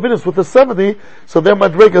Yaakov Avinu is with the 70, so their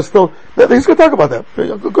Madrega is still... He's going to talk about that.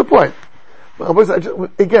 Good point.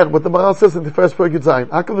 Again, what the Maharal says in the first Perek Yud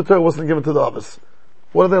Zayin, how come the Torah wasn't given to the office?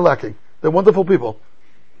 What are they lacking? They're wonderful people.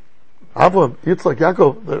 Avram, Yitzchak,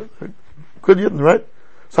 Yaakov, they're good Yidden, right?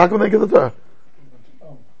 So how come they get the Torah?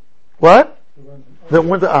 What? They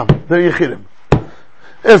went to Am. They're Yechidim.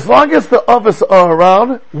 As long as the office are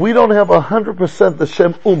around, we don't have 100% the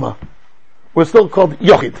Shem Ummah. We're still called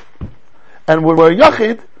Yochid. And when we're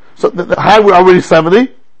Yochid, so how we're already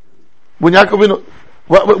 70, when Yaakov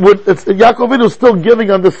Avinu is still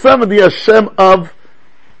giving on the 70 a Shem of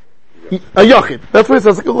a Yochid. That's what he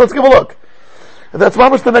says. Let's give a look. And that's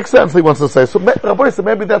almost the next sentence he wants to say. So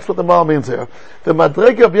maybe that's what the Maharal means here. The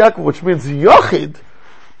Madrega of Yaakov, which means Yochid,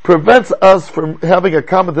 prevents us from having a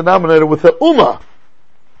common denominator with the Ummah,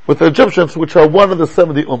 with the Egyptians, which are one of the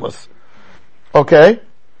 70 Ummahs. Okay?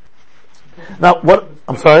 Now, what,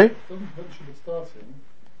 I'm sorry? Doesn't Shibud starting,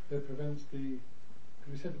 that prevents we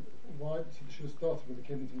said, why did the Shibud started when they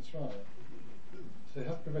came into Mitzrayim? So it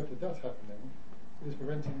has prevented that happening. It is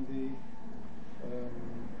preventing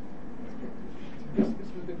this was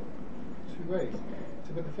a bit two ways.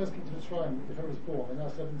 So when the first king to Mitzrayim, the Pharaoh was born, and now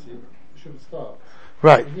 70, the Shuvah starts.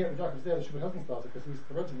 Right. And here at Jacob's there, the Shuvah hasn't started because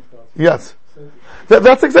the regiment starts. Yes. So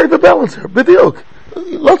That's exactly the balance here. B'diuk.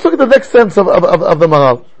 Let's look at the next sentence of the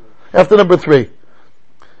Maharal. After number 3.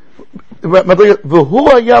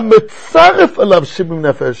 V'hu haya mitzaref alav shibim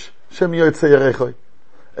nefesh shem yotzei yerechoi.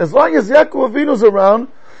 As long as Yaakov Avinu's around,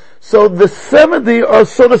 so the 70 are,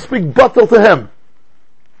 so to speak, buttal to him.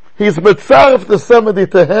 He's mitzaref the 70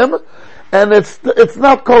 to him, and it's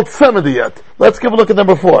not called 70 yet. Let's give a look at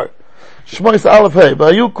number 4. Shmois Aleph Hey.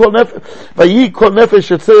 Vayi kol nefesh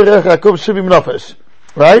yotzei yerech Yaakov shibim nefesh.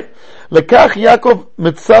 Right? Lekach Yaakov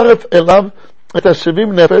mitzaref elav et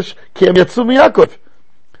ha-shivim nefesh ki em yatzu miyakov.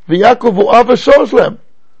 V'Yaakov hu av ha-shor shlem.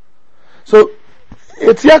 So,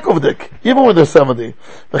 it's Yaakovdik, even when they're 70.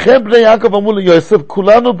 V'chem bnei Yaakov amu liYosef,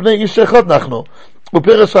 kulanu bnei ish echad nachnu.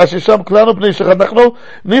 U'pirush Rashi sham, kulanu bnei ish echad nachnu,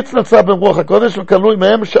 nitz natzah ben ruach HaKodesh, v'kalui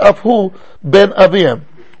mehem she'af hu ben avihem.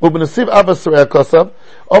 U'b'nesiv av Asrei HaKosav,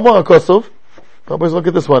 Omar HaKosov, let's look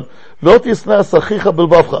at this one. Lo tisna sachicha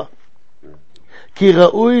bilbavcha. Ki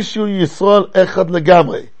ra'ui shu Yisrael echad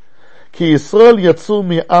legamri. כי ישראל יצאו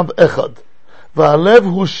מאב אחד, והלב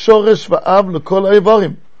הוא שורש ואב לכל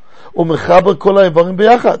האיברים, ומחבר כל האיברים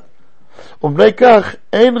ביחד. ובני כך,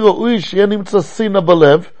 אין ראוי שיהיה נמצא שנאה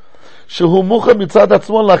בלב, שהוא מוכן מצד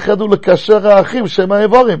עצמו לאחד ולקשר האחים שהם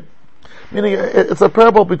האיברים. Meaning, it's a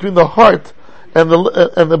parable between the heart and the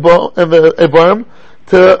איברים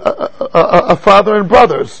to a father and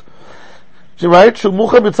brothers. Right? שהוא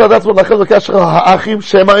מוכן מצד עצמו לאחד ולקשר האחים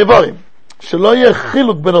שהם האיברים. שלא יהיה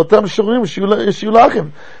חילוק בין אותם שורים שיהיו לאחים.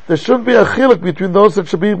 There shouldn't be a chiluk between those that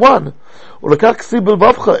should be one. ולכך כסיב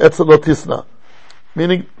בלבבך אצל לא תשנא.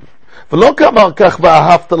 Meaning, ולא כאמר כך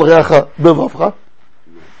ואהבת לרעך בלבבך.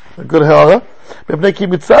 Good הערה. מפני כי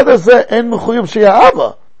מצד הזה אין מחויב שיהיה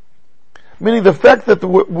אהבה. Meaning the fact that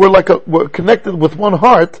we're connected with one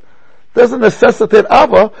heart doesn't necessitate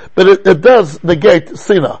אהבה, but it does negate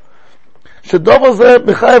שנאה. שדבר זה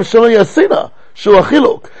מחייב שלא יהיה שנאה. שהוא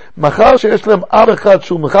החילוק. מחר שיש להם אב אחד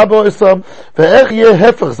שהוא מחבר עשם, ואיך יהיה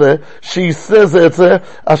הפך זה, שיעשה זה את זה,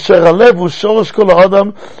 אשר הלב הוא שורש כל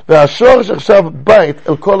האדם, והשורש עכשיו בית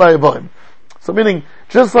אל כל האיברים. So meaning,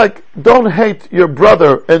 just like, don't hate your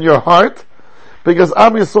brother in your heart, because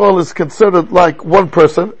Am Yisrael is considered like one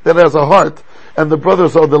person that has a heart, and the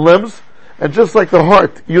brothers are the limbs, and just like the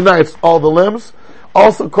heart unites all the limbs,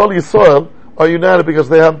 also Kol Yisrael are united because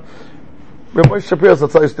they have Rabbi Shapiro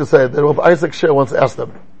used to say that Rabbi Isaac Sher once asked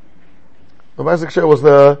him. Rabbi Isaac Sher was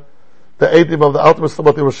the Eidim of the ultimate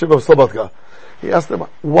Slobodka, Rosh Yeshiva of Slobodka. He asked him,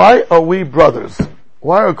 why are we brothers?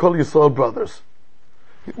 Why are Kol Yisrael brothers?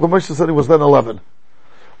 When Moshe said he was then 11.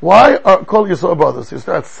 Why are Kol Yisrael brothers? He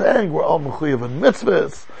starts saying we're all mechuyev in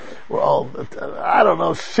mitzvahs, we're all, I don't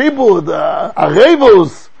know, shibud,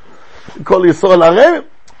 arevus, Kol Yisrael arev.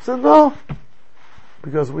 He said, no,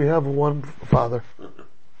 because we have one father.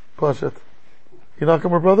 Pashat. You know how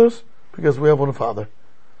come we're brothers? Because we have one father.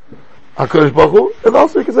 HaKadosh Baruch Hu, and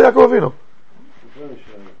also you can say Yaakov Avinu.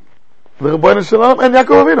 The Rebbeinu Shalom and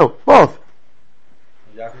Yaakov Avinu, both.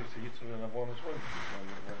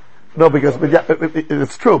 No, because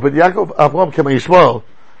it's true, but Yaakov Avram came a Yishmael,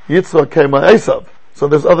 Yitzchak came a Esav. So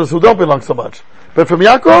there's others who don't belong so much. But from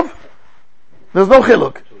Yaakov, there's no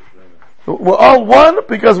chiluk. We're all one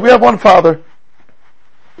because we have one father.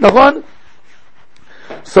 Nachon?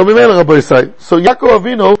 So Yaakov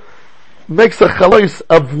Avinu makes a chalais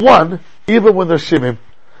of one, even when there's shimim.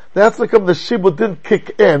 That's like the shibud didn't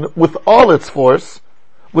kick in with all its force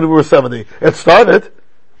when we were 70. It started.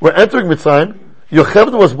 We're entering Mitzrayim.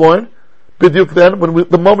 Yocheved was born. B'diuk then,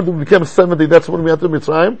 the moment we became 70, that's when we entered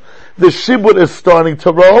Mitzrayim. The shibud is starting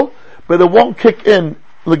to roll, but it won't kick in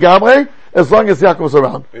legamre as long as Yaakov is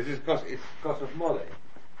around. It's because of Molech.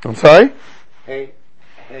 I'm sorry?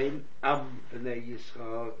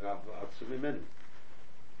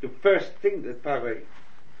 The first thing that Perek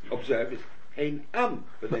observed is Ein Am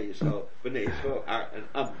B'nei Yisrael. B'nei Yisrael are an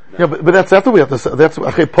Am. Yeah, but that's after we have to say. That's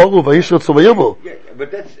Achei Poru Vayishut Suvayibu. Yeah,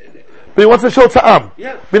 but that's. But he wants to show it's a Am.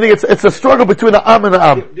 Yeah. Meaning it's a struggle between the Am and the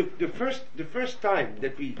Am. The first time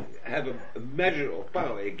that we have a measure of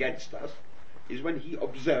power against us is when he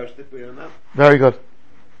observes that we are an Am. Very good.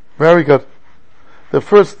 Very good. The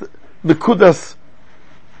first Nekudas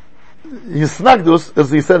Yisnagdus is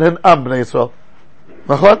he said Hen Am B'nei Yisrael.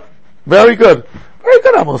 Nachon? Very good. Very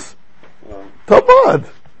good, Amos. Tabad.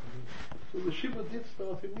 So the Shiva did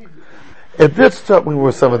start immediately. It did start when we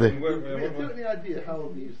were 70. Do you have any idea how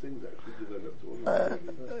these things actually developed?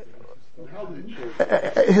 How did it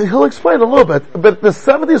show? He'll explain a little bit. But the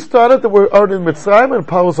 70s started that we're already in Mitzrayim and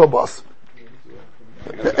Paulus Abbas.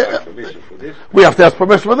 ask permission for this. We have to ask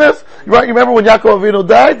permission for this. Right? You remember when Yaakov Avinu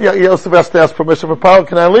died? Yosef has to ask permission for Paro.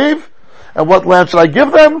 Can I leave? And what land should I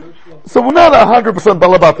give them? So we're not 100%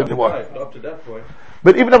 balabat anymore. Right, up to that point.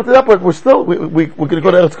 But even up to that point, we're going to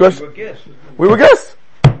go to Eretz Kodesh. We were guests.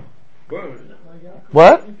 We were guests.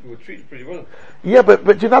 What? We were treated pretty well. Yeah,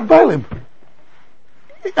 but you're not bailim.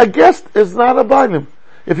 A guest is not a bailim.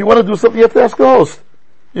 If you want to do something, you have to ask the host.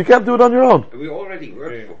 You can't do it on your own. We already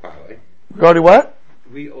worked for Paro. You already what?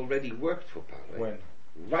 We already worked for Paro. When?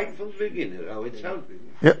 Right from the beginning, how it sounded.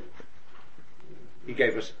 Yeah. He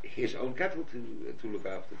gave us his own cattle to look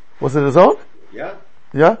after. Was it his own? Yeah?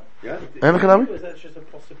 Yeah? Yeah? And Hanami? Or is that just a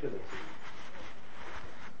possibility?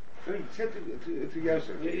 He said to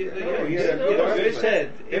Yosef. He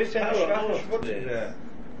said If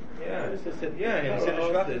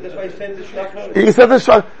that's why he said the Shvach. He said this,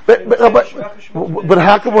 but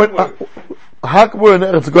how come we're in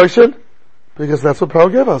Eretz Goshen? Because that's what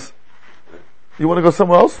Paro gave us. You want to go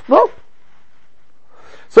somewhere else? No.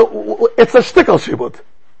 So it's a shtickle shibud.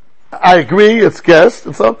 I agree, it's guest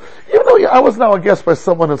and so. Even though I was now a guest by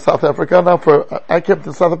someone in South Africa. I came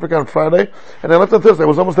to South Africa on Friday and I left on Thursday. I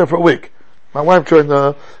was almost there for a week. My wife joined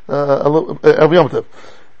every Yom Tov.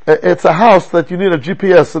 It's a house that you need a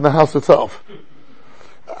GPS in the house itself.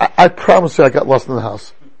 I promise you I got lost in the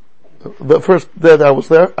house. The first day that I was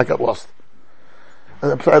there, I got lost.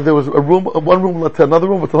 There was one room led to another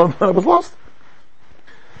room, but I was lost.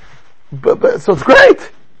 But so it's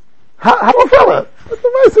great. How a fella?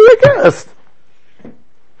 You're a guest.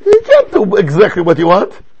 You can't do exactly what you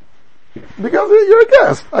want. Because you're a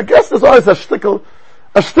guest. A guest is always a shtickle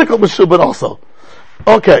meshubin also.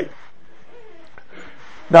 Okay.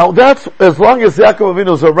 Now that's, as long as Yaakov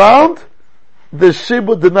Avinu is around, the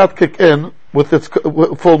shibud did not kick in with its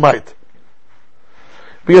full might.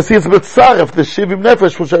 Because he's mitzaref, the shivim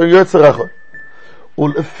nefesh, which are yotzeracha.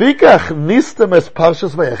 Ulefikach nistem es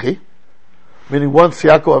parshas vayechi, meaning once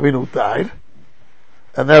Yaakov Avinu died,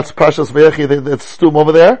 and that's parshas vayechi, that's stum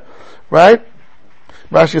over there, right?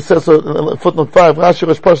 Rashi says, footnote 5, Rashi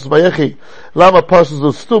Rosh parshas vayechi, lama parshas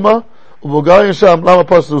do stuma, ובולגריה שם, למה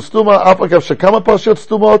פרשת זו סתומה, אף אגב שכמה פרשיות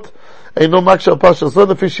סתומות, אינו מקשה פרשת זו,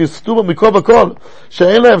 לפי שהיא סתומה מכל וכל,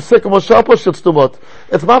 שאין להם סק כמו שאר פרשיות סתומות.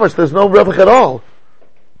 It's mamash, there's no revach at all.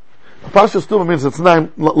 A parsha stuma means it's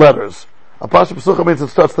 9 letters. A parsha pesucha means it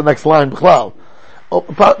starts the next line, b'chlal.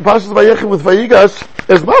 Parshas Vayechim with Vayigash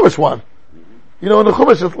is mamash one. You know, in the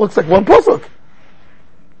Chumash it looks like one pasuk.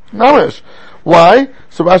 Mamash. Why?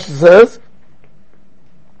 So Rashi says,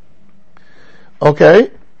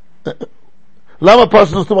 okay, Lama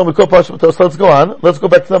Parsha Nustuma Mikol Parsha B'Tos. Let's go on. Let's go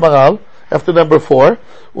back to the Maharal after number 4.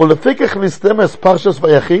 Ulefikach nistemes Parshas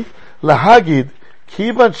Vayechi lahagid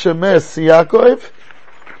kivan shemes Yaakov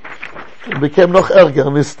became noch erger.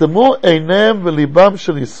 Nistemu einem v'libam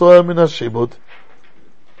shel Yisrael min hashibud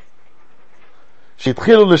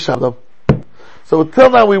shitchilu l'shalom. So till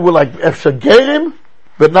now we were like efsha gerim,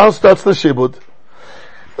 but now starts the shibud.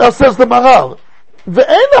 Now says the Maharal,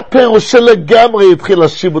 ואין הפירוש שלגמרי התחיל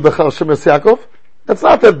השיבוד אחר שמס יעקב. It's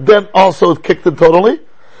not that then also it kicked in totally.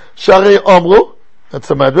 שהרי אמרו,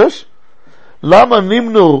 it's a medrash, למה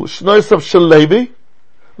נמנו שנויסף של לוי,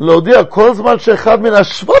 להודיע כל זמן שאחד מן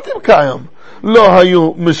השבטים קיים, לא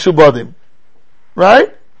היו משובדים.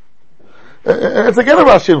 Right? It's again a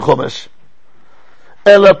Rashi in Chumash.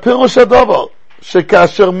 אלא פירוש הדבר,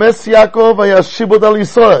 שכאשר מס יעקב היה שיבוד על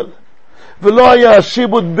ישראל, ולא היה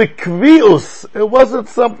השיבוד בקביעוס. It wasn't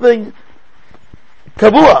something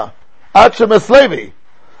קבוע. עד שמס לוי.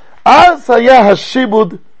 אז היה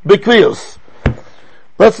השיבוד בקביעוס.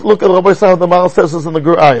 Let's look at Rabbi Yisrael, the Maharal says this in the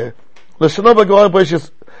Gur'ayah. לשונו בגורל בראשית,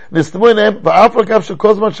 נסתמו עיניהם, ואף על כך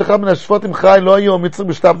שכל זמן שאחד מן השבטים חי, לא היו המצרים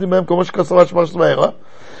משתעבדים בהם, כמו שכתוב בשמש ואירה.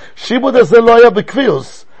 שיבוד הזה לא היה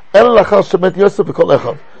בקביעוס, אלא לאחר שמת יוסף וכל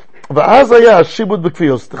אחד. ואז היה השיבוד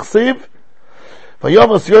בקביעוס. תכסיב,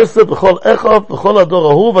 ויומס יוסף בכל אחד בכל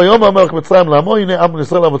הדור ההוא, ויאמר המלך מצרים לעמו, הנה עם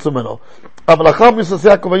ישראל אבצו ממנו. אבל אחר מיסוס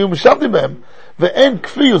יעקב היו משבדים בהם, ואין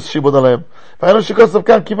כפיוס שיבוד עליהם. והיינו שכוסף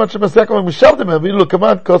כאן, כמעט שמס יעקב היו משבדים בהם, ואילו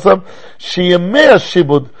כמעט כוסף שימי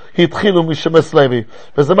השיבוד התחילו משמס לוי.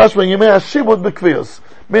 וזה משהו ימי השיבוד בכפיוס.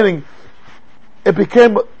 Meaning, it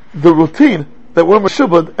became the routine that we're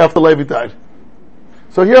meshubad after Levi died.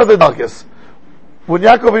 So here are the darkest. When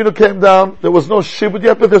Yaakov Avinu came down, there was no shibud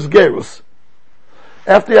yet, but there's gerus.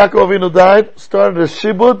 After Yaakov Avinu died, started a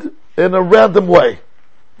shibud in a random way.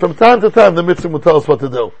 From time to time, the mitzvah would tell us what to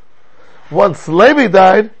do. Once Levi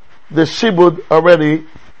died, the shibud already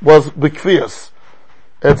was b'kfiyas.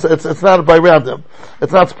 It's not by random.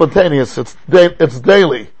 It's not spontaneous. It's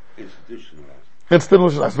daily. Institutionalized.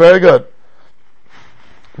 Institutionalized. Very good.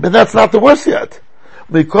 But that's not the worst yet.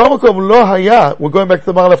 Mikol makom lo haya, we're going back to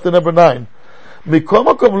the Maharal after number 9. Mikol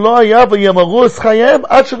makom lo haya v'yamaru es chayem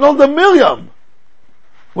ad shenolda Miriam.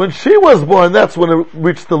 When she was born, that's when it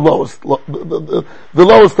reached the lowest, the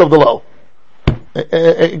lowest of the low.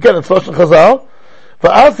 Again, it's Lashon Chazal.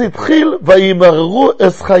 Va'az itchil v'yimaru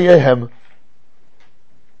es chayehem.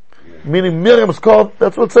 Meaning Miriam's called,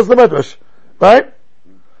 that's what it says in the Medrash. Right?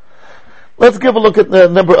 Let's give a look at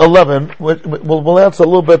number 11. We'll answer a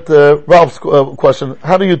little bit Ralph's question.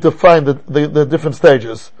 How do you define the different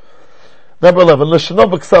stages? Number 11. L'shano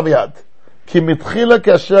b'ksav yad. כי מתחילה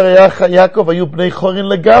כאשר היה יעקב היו בני חורין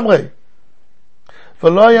לגמרי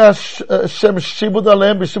ולא היה שם שיבוד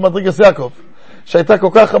עליהם בשם מדרגת יעקב שהייתה כל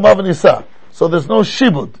כך חמה וניסה. So there's no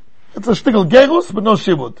שיבוד. It's a שטיגל גירוס but no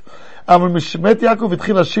שיבוד. אבל משמת יעקב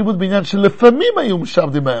התחיל השיבוד בעניין שלפעמים היו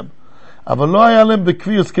משעבדים מהם, אבל לא היה להם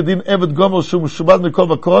בקביעוס כדין עבד גומר שהוא משובד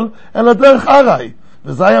מכל וכל, אלא דרך ארעי,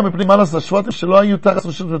 וזה היה מפני מלס השבטים שלא היו תחת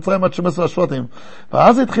רשות מצרים עד 15 השבטים,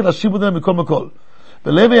 ואז התחיל השיבוד מהם מכל וכל.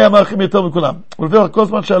 ולוי היה מרחים יותר מכולם, ולפי כל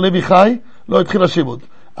זמן שהלוי חי לא התחיל השיבוד,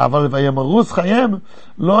 אבל וימרוס חייהם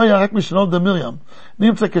לא היה רק משנות מרים.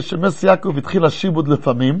 נמצא כשמס יעקב התחיל השיבוד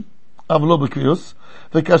לפעמים, אבל לא בקביעוס,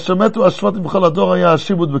 וכאשר מתו השבטים בכל הדור היה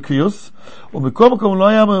השיבוד בקביעוס, ובכל מקום לא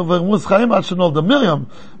היה וימרוס חיים עד שנולדה מרים,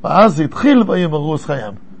 ואז התחיל וימרוס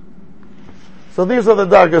חיים. So these are the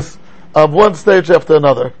dargos of one stage after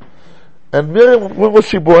another. And Miriam, when was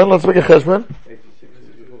she born? Let's make a cheshbon. 86.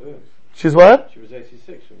 She's what? She was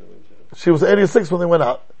 86 when they went out. She was 86 when they went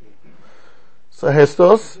out. So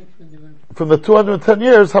Hestos, from the 210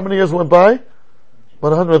 years, how many years went by?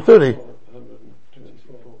 130.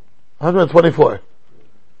 124.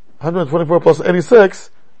 124 plus 86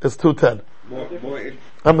 is 210.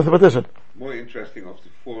 I'm a mathematician. More interesting, after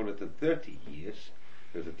 430 years,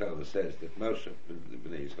 because the Torah says that most of the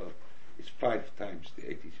Bnei Yisrael is 5 times the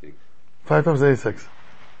 86. 5 times 86.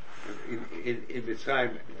 In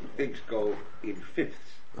Mitzrayim, things go in fifths,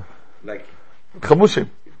 like Chamushim.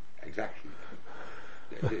 exactly.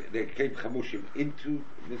 They came Chamushim into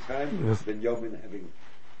Mitzrayim, Yes. Ben Yomin having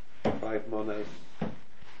 5 monas,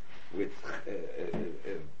 with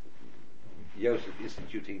Yosef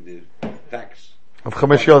instituting the tax Of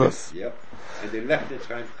Chamesh Yodas. Yep, and they left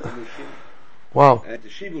Mitzrayim Chamushim, Wow. and the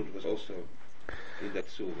Shibud was also in that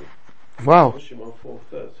surah. Wow. Pushing on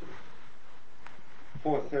 430.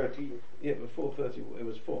 430. Yeah, but 430, it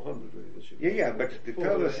was 400 really. Yeah, but the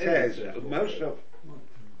Torah says most of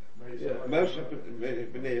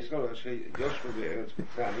Bnei Yisrael, Joshua Be'eretz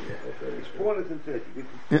Mitzrayim, is 430, which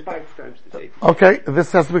is 5 times the 80. Okay,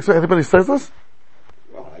 this has to be explained. Anybody says this?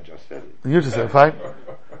 Well, I just said it. You just said, fine.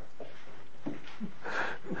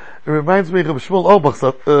 It reminds me of Shmuel Orbach's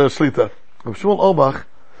Shlita. Of Shmuel Orbach,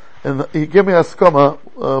 and he gave me a skama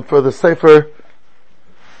for the Sefer,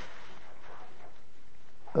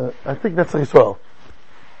 I think that's Yisrael.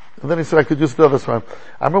 And then he said I could use the other one.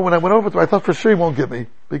 I remember when I went over to it, I thought for sure he won't give me,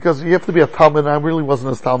 because you have to be a Talmud, and I really wasn't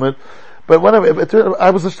his Talmud. But whenever,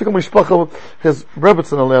 I was a shtickle mishpacha, his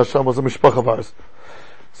Rebbetzin Alei Hashem was a mishpacha of ours.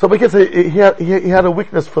 So because he had a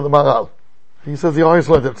weakness for the Maharal. He says he always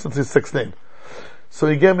learned it since he's 16. So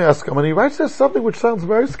he gave me a skam, and he writes there something which sounds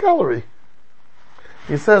very scholarly.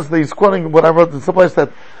 He says that he's quoting what I wrote in some place that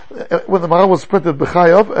when the Maharal was printed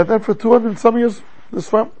B'chayav, and then for 200 and some years,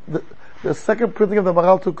 the second printing of the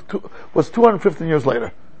Maharal was 215 years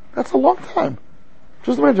later. That's a long time.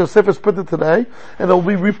 Just imagine, Sefer is printed today, and it will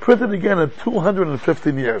be reprinted again in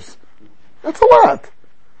 215 years. That's a lot.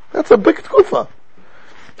 That's a big tkufa.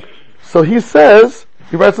 So he says,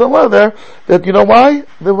 he writes in a letter there, that you know why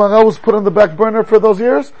the Maharal was put on the back burner for those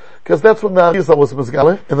years? Because that's when the Arizal was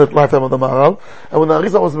Mizgale, in the lifetime of the Maharal. And when the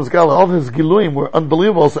Arizal was Mizgale, all his Giluim were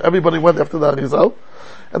unbelievable, so everybody went after the Arizal.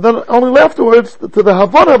 And then only afterwards, to the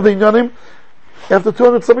Havana of the Inyanim, after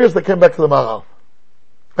 200 some years, they came back to the Maharal.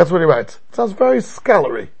 That's what he writes. It sounds very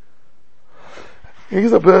scholarly.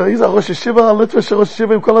 He's a Rosh Yeshiva, Litvish Rosh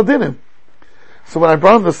Yeshiva in Kol Adinim. So when I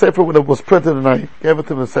brought him the Sefer when it was printed, and I gave it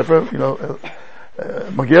to him the Sefer,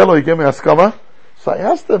 Magielo, he gave me Askama. So I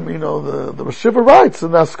asked him, the Rosh Yeshiva writes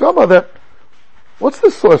in the Askama that, what's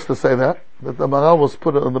the source to say that the Maharal was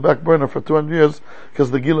put on the back burner for 200 years because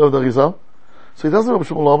of the Gila of the Rizal? So he doesn't know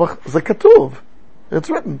Shmuel Orbach, it's a Katuv. It's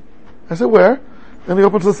written. I said, where? And he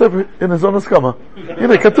opens the Sefer in his own Askama.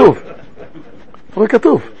 Katuv. What a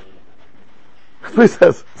Katuv. That's what he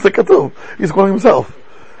says. It's a Katuv. He's calling himself.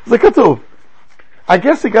 It's a Katuv. I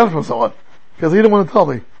guess he got it from someone, because he didn't want to tell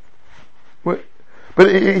me. But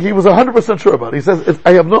he was 100% sure about it. He says,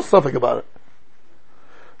 I have no suffix about it.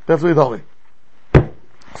 That's what he told me.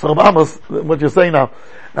 So Obama's, what you're saying now.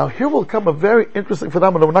 Now here will come a very interesting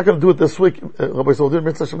phenomenon. We're not going to do it this week, Rabbi, so we'll do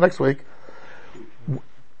it next week.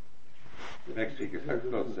 Next week is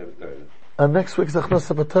Hachnos Sefer. Next week is Achnos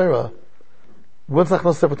Sefer Torah. When's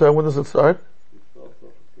Achnos Sefer Torah? When does it start?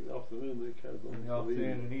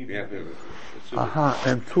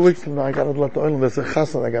 And 2 weeks from now I gotta let the oil, there's a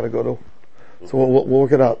chassan I gotta go to. So we'll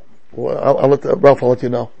work it out. I'll let Ralph, I'll let you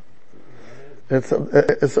know. It's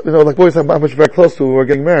like boys I'm much very close to, we're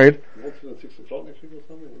getting married. Next week or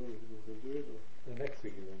something? Next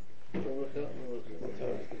week.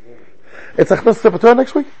 It's Achnos Sefer Torah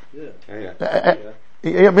next week? Yeah.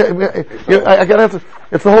 I gotta have to,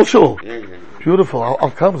 it's the whole shul. Yeah. Beautiful.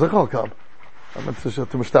 I'll come. I'll come. I'm to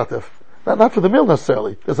Mishtatev. Not for the meal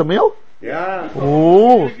necessarily. There's a meal? Yeah.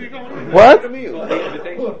 Oh. What?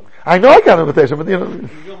 I know I got an invitation, but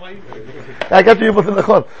I got you within the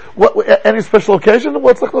Chon. What, any special occasion?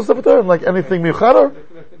 What's the Achnos Sefer Torah? Like anything miuchad or?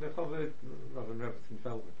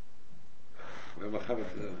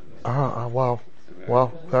 Wow.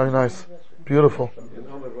 Wow. Very nice. Beautiful.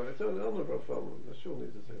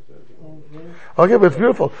 Okay, but it's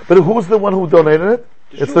beautiful. But who's the one who donated it?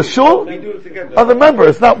 It's the shul? We do it together. The member.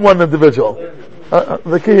 It's not one individual.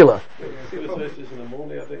 The kehila. See the services in the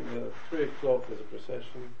morning, I think 3 o'clock there's a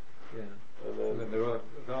procession. Yeah. And then There are,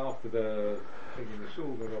 after the thing in the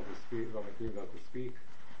shul, then Rabbi to speak.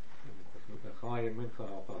 The Chai and Mincha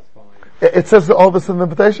 5:30. It says all this in the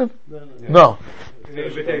invitation? No. The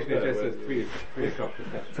invitation is just says 3 o'clock.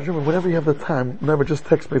 So remember, whenever you have the time, never just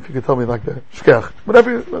text me if you can tell me like that. Shkach.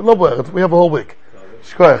 Whatever we have a whole week.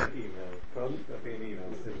 Shkach.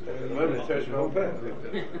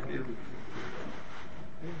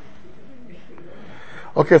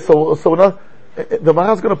 Okay, so now, the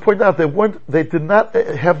Maharal is going to point out they did not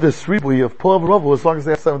have this ribui of Pulav Ravu as long as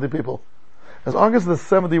they had 70 people. As long as the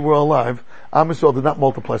 70 were alive, Am Yisrael did not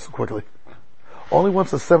multiply so quickly. Only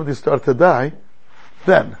once the 70 started to die,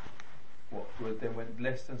 then. They went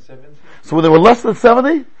less than 70? So when they were less than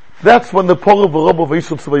 70, that's when the Pulav Ravu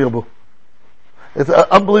v'Yishul Tzva Yirbu. It's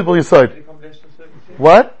unbelievable you said. Did they come less than 70?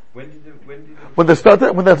 What? When the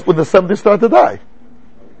 70 started to die.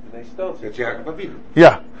 When they started? That's Yaakov Avinu.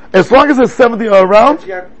 Yeah. As long as the 70 are around,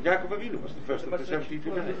 Yaakov Avinu was the first of the 70 to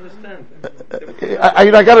die.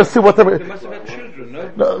 I gotta see what They must have had children,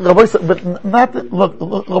 no? No, Rabbi, but not, look,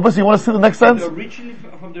 Rabbi, you want to see the next sentence? From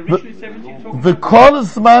the originally 70 talking וכל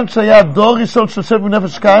זמן שהיה דור ראשון שיושב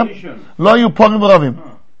בנפש קיים, לא היו פורים ורבים.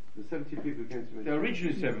 The 70 people came to the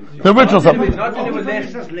original 70. The original 70. Not that they were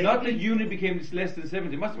less, not that unit became less than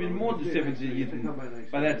 70. It must have been more than 70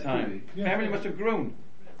 by that time. Family must have grown.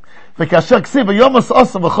 וכאשר כסיב ויום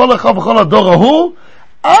עשה בכל אחד ובכל הדור ההוא,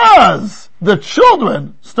 as the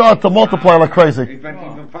children start to multiply like crazy. It went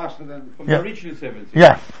even faster than From the original 70.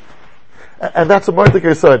 Yeah. And that's what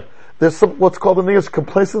Mordecai said. There's what's called in English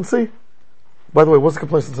complacency. By the way, what's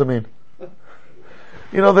complacency mean?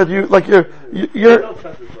 You know that you're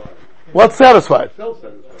what's satisfied?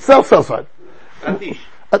 Self-satisfied.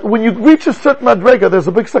 When you reach a certain madrega, there's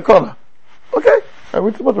a big sakana. Okay, I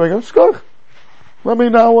reached the madrega, shkoch. Let me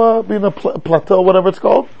now be in a plateau, whatever it's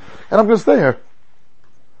called, and I'm going to stay here.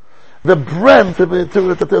 The brand to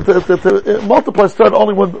multiply started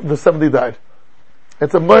only when the 70 died.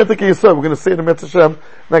 It's a Mordecai Yisrael. We're going to see it in Mitzvah Shem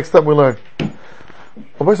next time we learn.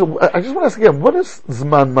 Okay, so I just want to ask again, what is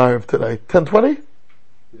Zman Ma'ariv today? 10:20?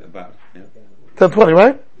 about. Yeah. 10:20,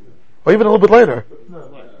 right? Or even a little bit later?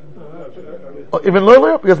 Even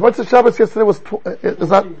earlier? Because Mitzvah Shabbos yesterday was, is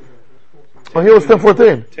that, oh, here was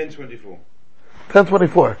 10:14. 10:24.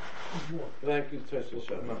 10:24. No,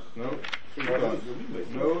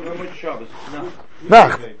 how much Shabbos?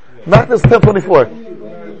 Nacht is 10:24.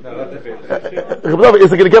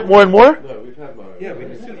 Is it going to get more and more? No, we've had more. Yeah,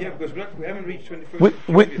 because we haven't reached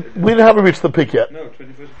 21st. We haven't reached the peak yet. No,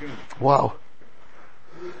 21st of June. Wow.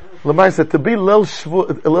 Lamai said to be Lel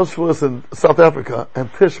Shavuos in South Africa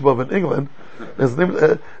and Tish B'Av in England is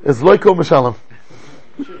Loiko Mishalem.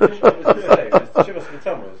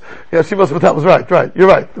 Yeah, Shivas B'Tammuz, right. You're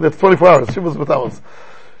right. It's 24 hours. Shivas B'Tammuz.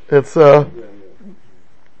 It's,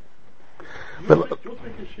 but,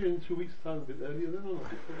 in 2 weeks' time, a bit earlier than or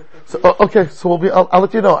so, okay, so I'll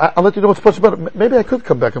let you know. I'll let you know what's much better. Maybe I could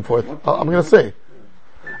come back and forth. I'm going to see.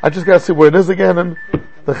 I just got to see where it is again and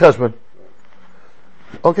the cheshbon.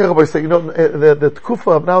 Okay, Rabbi, so the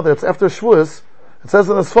Tkufa of now that's after Shavuos, it says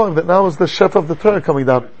in the Sfang that now is the Shef of the Torah coming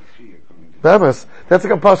down. That's like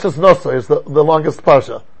a Parshas Nosoi, is the longest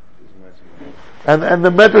Parsha. And the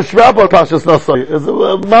Medrash Rabbah Parshas Nosoi is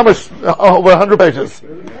mamash over 100 pages.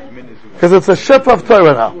 Because it's a Shef of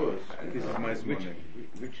Torah now.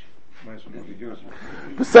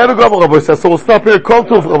 So we'll stop here. Call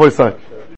to Rabbi.